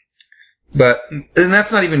of them. And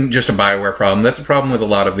that's not even just a BioWare problem. That's a problem with a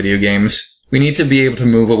lot of video games. We need to be able to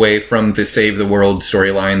move away from the save the world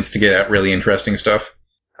storylines to get at really interesting stuff.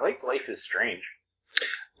 I like Life is Strange.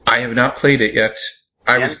 I have not played it yet.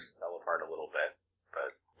 Fell apart a little bit,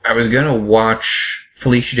 but I was gonna watch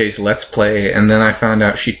Felicia J's Let's Play, and then I found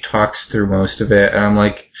out she talks through most of it, and I'm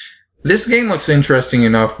like, this game looks interesting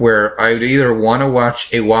enough where I would either want to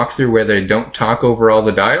watch a walkthrough where they don't talk over all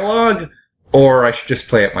the dialogue, or I should just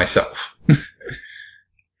play it myself. Yeah,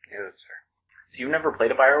 that's fair. So you've never played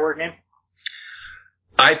a BioWare game?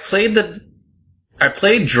 I played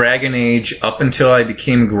Dragon Age up until I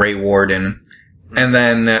became Grey Warden, and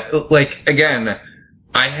then, again,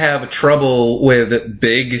 I have trouble with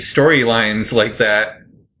big storylines like that,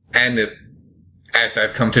 and as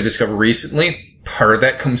I've come to discover recently, part of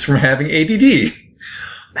that comes from having ADD.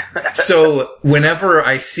 So whenever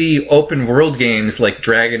I see open world games like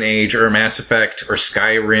Dragon Age or Mass Effect or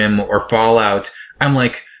Skyrim or Fallout, I'm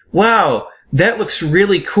like, wow, that looks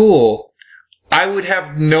really cool. I would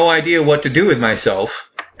have no idea what to do with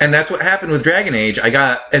myself. And that's what happened with Dragon Age. I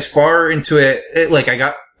got as far into it, I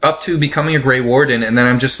got up to becoming a Grey Warden, and then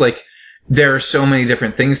I'm just like, there are so many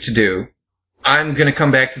different things to do. I'm gonna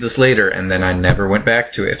come back to this later, and then I never went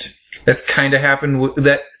back to it. That's kind of happened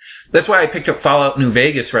that's why I picked up Fallout New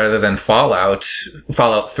Vegas rather than Fallout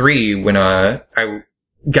 3 when I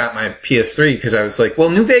got my PS3, because I was like, well,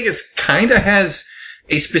 New Vegas kind of has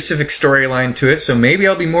a specific storyline to it, so maybe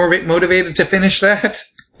I'll be more motivated to finish that.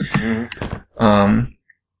 Mm-hmm.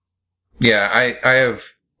 Yeah, I have,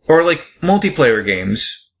 or like multiplayer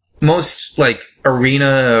games. Most like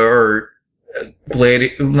arena or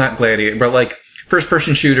not gladiator, but like first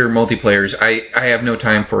person shooter multiplayers, I have no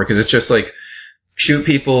time for, because it's just like shoot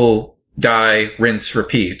people, die, rinse,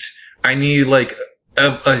 repeat. I need like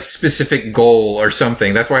a specific goal or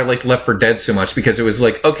something. That's why I liked Left 4 Dead so much, because it was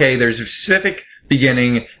like, okay, there's a specific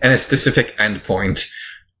beginning and a specific end point.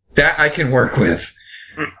 That I can work with.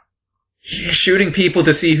 Shooting people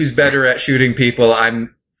to see who's better at shooting people,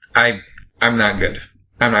 I'm not good.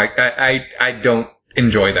 I don't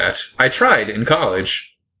enjoy that. I tried in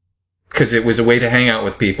college, because it was a way to hang out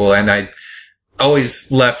with people, and I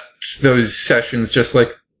always left those sessions just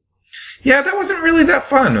like, yeah, that wasn't really that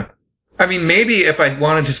fun. I mean, maybe if I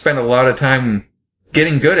wanted to spend a lot of time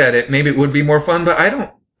getting good at it, maybe it would be more fun, but I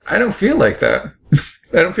don't feel like that.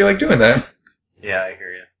 I don't feel like doing that. Yeah, I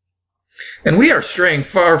hear you. And we are straying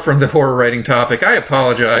far from the horror writing topic. I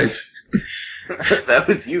apologize. That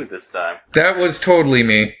was you this time. That was totally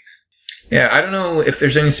me. Yeah, I don't know if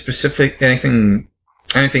there's anything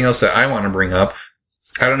else that I want to bring up.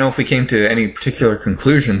 I don't know if we came to any particular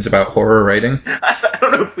conclusions about horror writing. I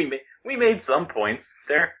don't know if we made some points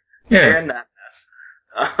there. Yeah. They're in that mess.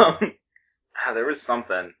 There was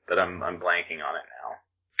something, but I'm blanking on it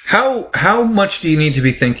now. How much do you need to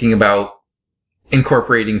be thinking about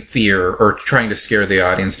incorporating fear or trying to scare the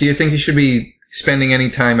audience? Do you think you should be spending any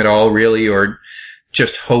time at all, really, or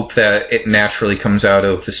just hope that it naturally comes out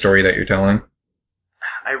of the story that you're telling?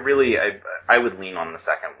 I would lean on the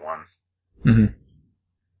second one. Mm-hmm.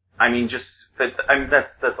 I mean,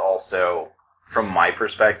 that's also from my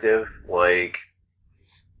perspective, like,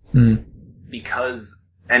 because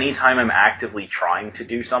anytime I'm actively trying to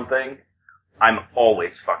do something, I'm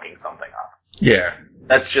always fucking something up. Yeah.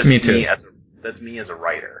 That's just me too. That's me as a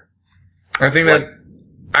writer. I think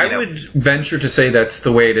I would venture to say that's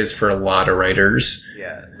the way it is for a lot of writers.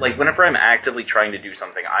 Yeah. Like, whenever I'm actively trying to do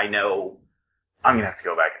something, I know I'm gonna have to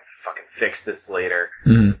go back and fucking fix this later.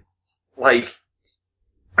 Mm-hmm. Like,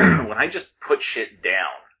 when I just put shit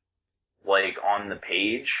down, like, on the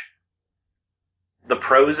page, the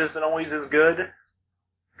prose isn't always as good,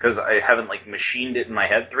 because I haven't, like, machined it in my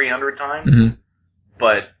head 300 times,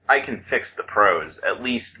 but I can fix the prose. At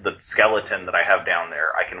least the skeleton that I have down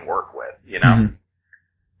there, I can work with, you know? Mm-hmm.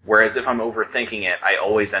 Whereas if I'm overthinking it, I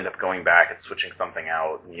always end up going back and switching something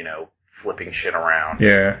out, and, flipping shit around.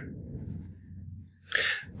 Yeah.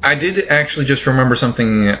 I did actually just remember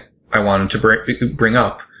something I wanted to bring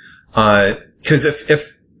up. Because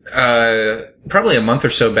if probably a month or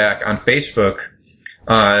so back on Facebook,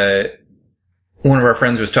 one of our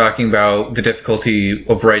friends was talking about the difficulty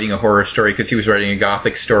of writing a horror story because he was writing a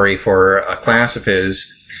gothic story for a class of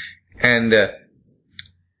his. And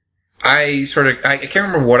I can't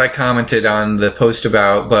remember what I commented on the post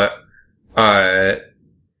about, but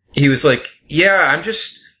he was like, yeah,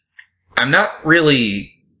 I'm not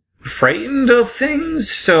really frightened of things,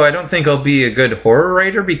 so I don't think I'll be a good horror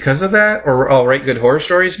writer because of that, or I'll write good horror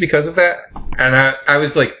stories because of that. And I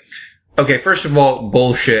was like, okay, first of all,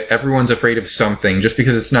 bullshit. Everyone's afraid of something. Just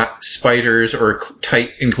because it's not spiders or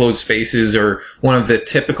tight enclosed spaces or one of the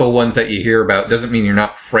typical ones that you hear about doesn't mean you're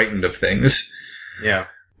not frightened of things. Yeah.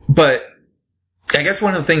 But I guess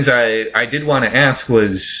one of the things I did want to ask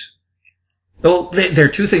was, well, there are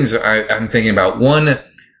two things I'm thinking about. One,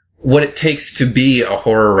 what it takes to be a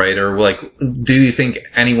horror writer. Like, do you think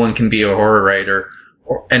anyone can be a horror writer?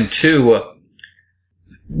 And two,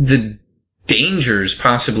 the dangers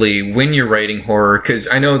possibly when you're writing horror, because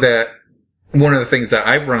I know that one of the things that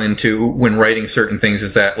I've run into when writing certain things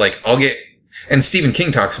is that, like, I'll get, and Stephen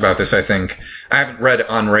King talks about this, I think. I haven't read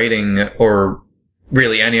On Writing or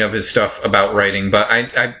really any of his stuff about writing, but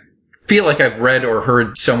I feel like I've read or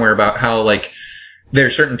heard somewhere about how, like, there are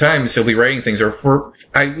certain times he'll be writing things, or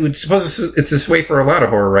I would suppose it's this way for a lot of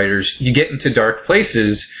horror writers. You get into dark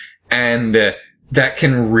places, and that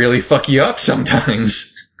can really fuck you up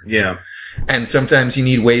sometimes. Yeah. And sometimes you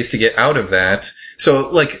need ways to get out of that. So,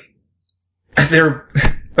 like,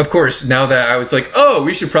 of course, now that I was like, oh,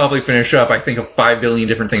 we should probably finish up, I think of 5 billion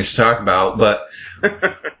different things to talk about. But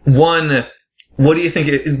one, what do you think?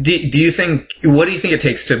 What do you think it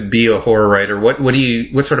takes to be a horror writer? What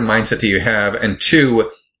sort of mindset do you have? And two,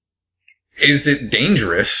 is it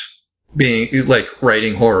dangerous being, like,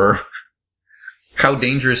 writing horror? How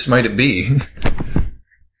dangerous might it be?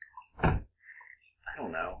 I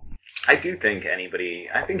don't know. I think anybody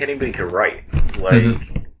could write. Like,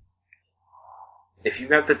 if you've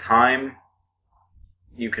got the time,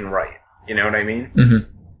 you can write. You know what I mean?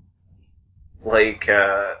 Mm-hmm. Like,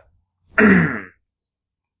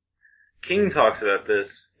 King talks about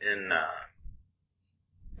this in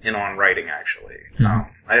On Writing, actually.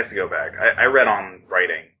 Mm-hmm. I have to go back. I read On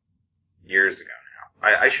Writing years ago now.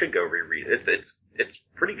 I should go reread it. It's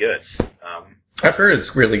pretty good. I've heard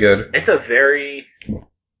it's really good. It's a very,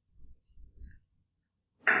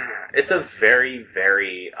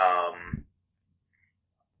 very,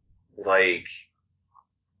 like,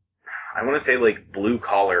 I want to say, like,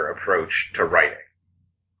 blue-collar approach to writing.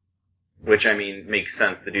 Which, I mean, makes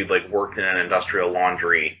sense. The dude, like, worked in an industrial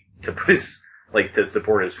laundry to put his, like, to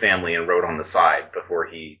support his family and wrote on the side before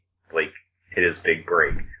he, like, hit his big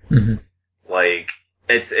break. Mm-hmm. Like,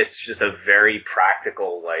 it's just a very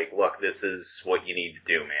practical, like, look, this is what you need to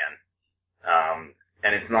do, man.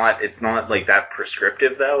 And it's not like that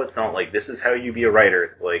prescriptive, though. It's not like, this is how you be a writer.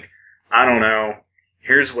 It's like, I don't know,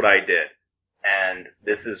 here's what I did, and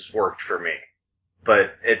this has worked for me.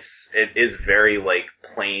 But it is very, like,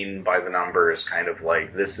 plain by the numbers, kind of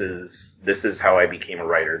like, this is how I became a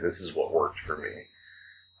writer, this is what worked for me.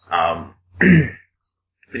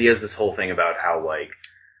 But he has this whole thing about how, like,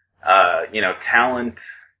 talent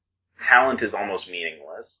is almost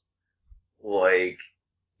meaningless. Like,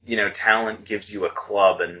 talent gives you a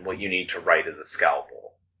club, and what you need to write is a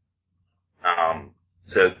scalpel.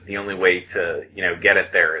 So the only way to, get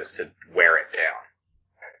it there is to wear it down.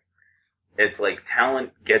 It's like,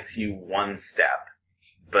 talent gets you one step,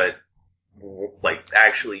 but, like,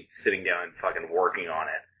 actually sitting down and fucking working on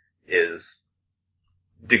it is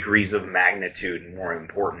degrees of magnitude more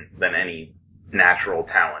important than any natural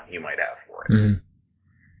talent you might have for it.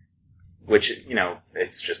 Mm-hmm. Which,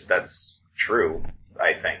 it's just, that's true,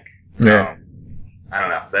 I think. Yeah. I don't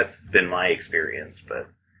know, that's been my experience, but,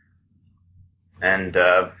 and,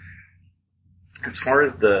 as far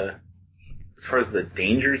as the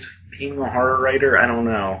dangers of being a horror writer, I don't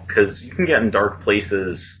know, because you can get in dark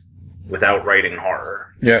places without writing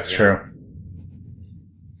horror. Yeah, it's true.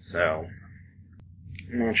 So,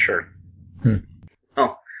 I'm not sure.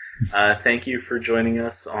 Oh, thank you for joining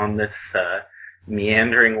us on this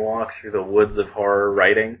meandering walk through the woods of horror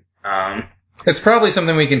writing. It's probably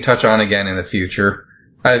something we can touch on again in the future.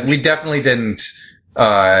 We definitely didn't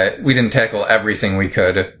tackle everything we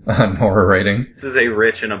could on horror writing. This is a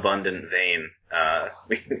rich and abundant vein.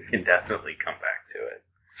 We can definitely come back to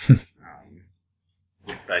it.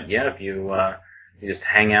 But yeah, if you just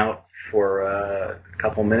hang out for a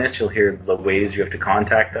couple minutes, you'll hear the ways you have to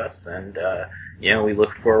contact us, and we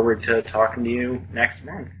look forward to talking to you next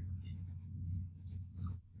month.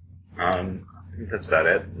 I think that's about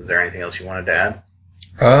it. Is there anything else you wanted to add?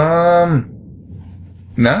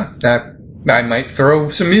 No, I might throw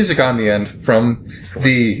some music on the end from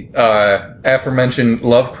the aforementioned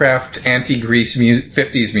Lovecraft anti-Grease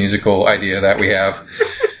 50s musical idea that we have.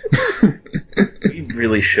 We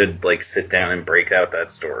really should sit down and break out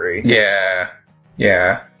that story. Yeah.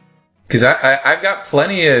 Because I've got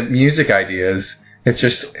plenty of music ideas. It's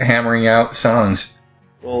just hammering out songs.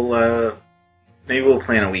 Well, maybe we'll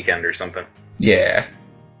plan a weekend or something. Yeah.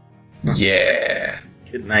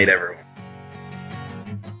 Good night, everyone.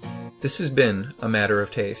 This has been A Matter of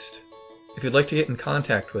Taste. If you'd like to get in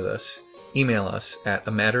contact with us, email us at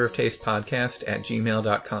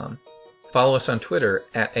amatteroftastepodcast@gmail.com. Follow us on Twitter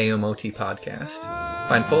at AMOTpodcast.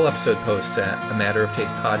 Find full episode posts at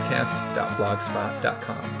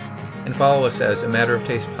amatteroftastepodcast.blogspot.com. And follow us as A Matter of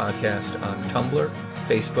Taste Podcast on Tumblr,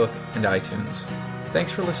 Facebook, and iTunes.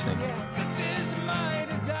 Thanks for listening. This is my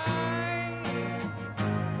design.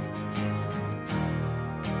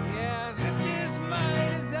 Yeah, this is my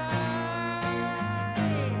design.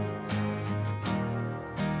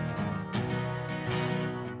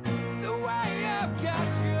 The way I've got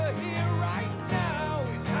you here right now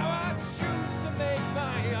is how I choose to make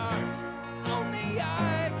my art. Only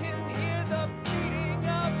I can hear the beating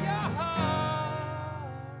of your heart.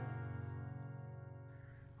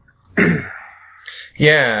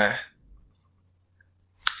 Yeah.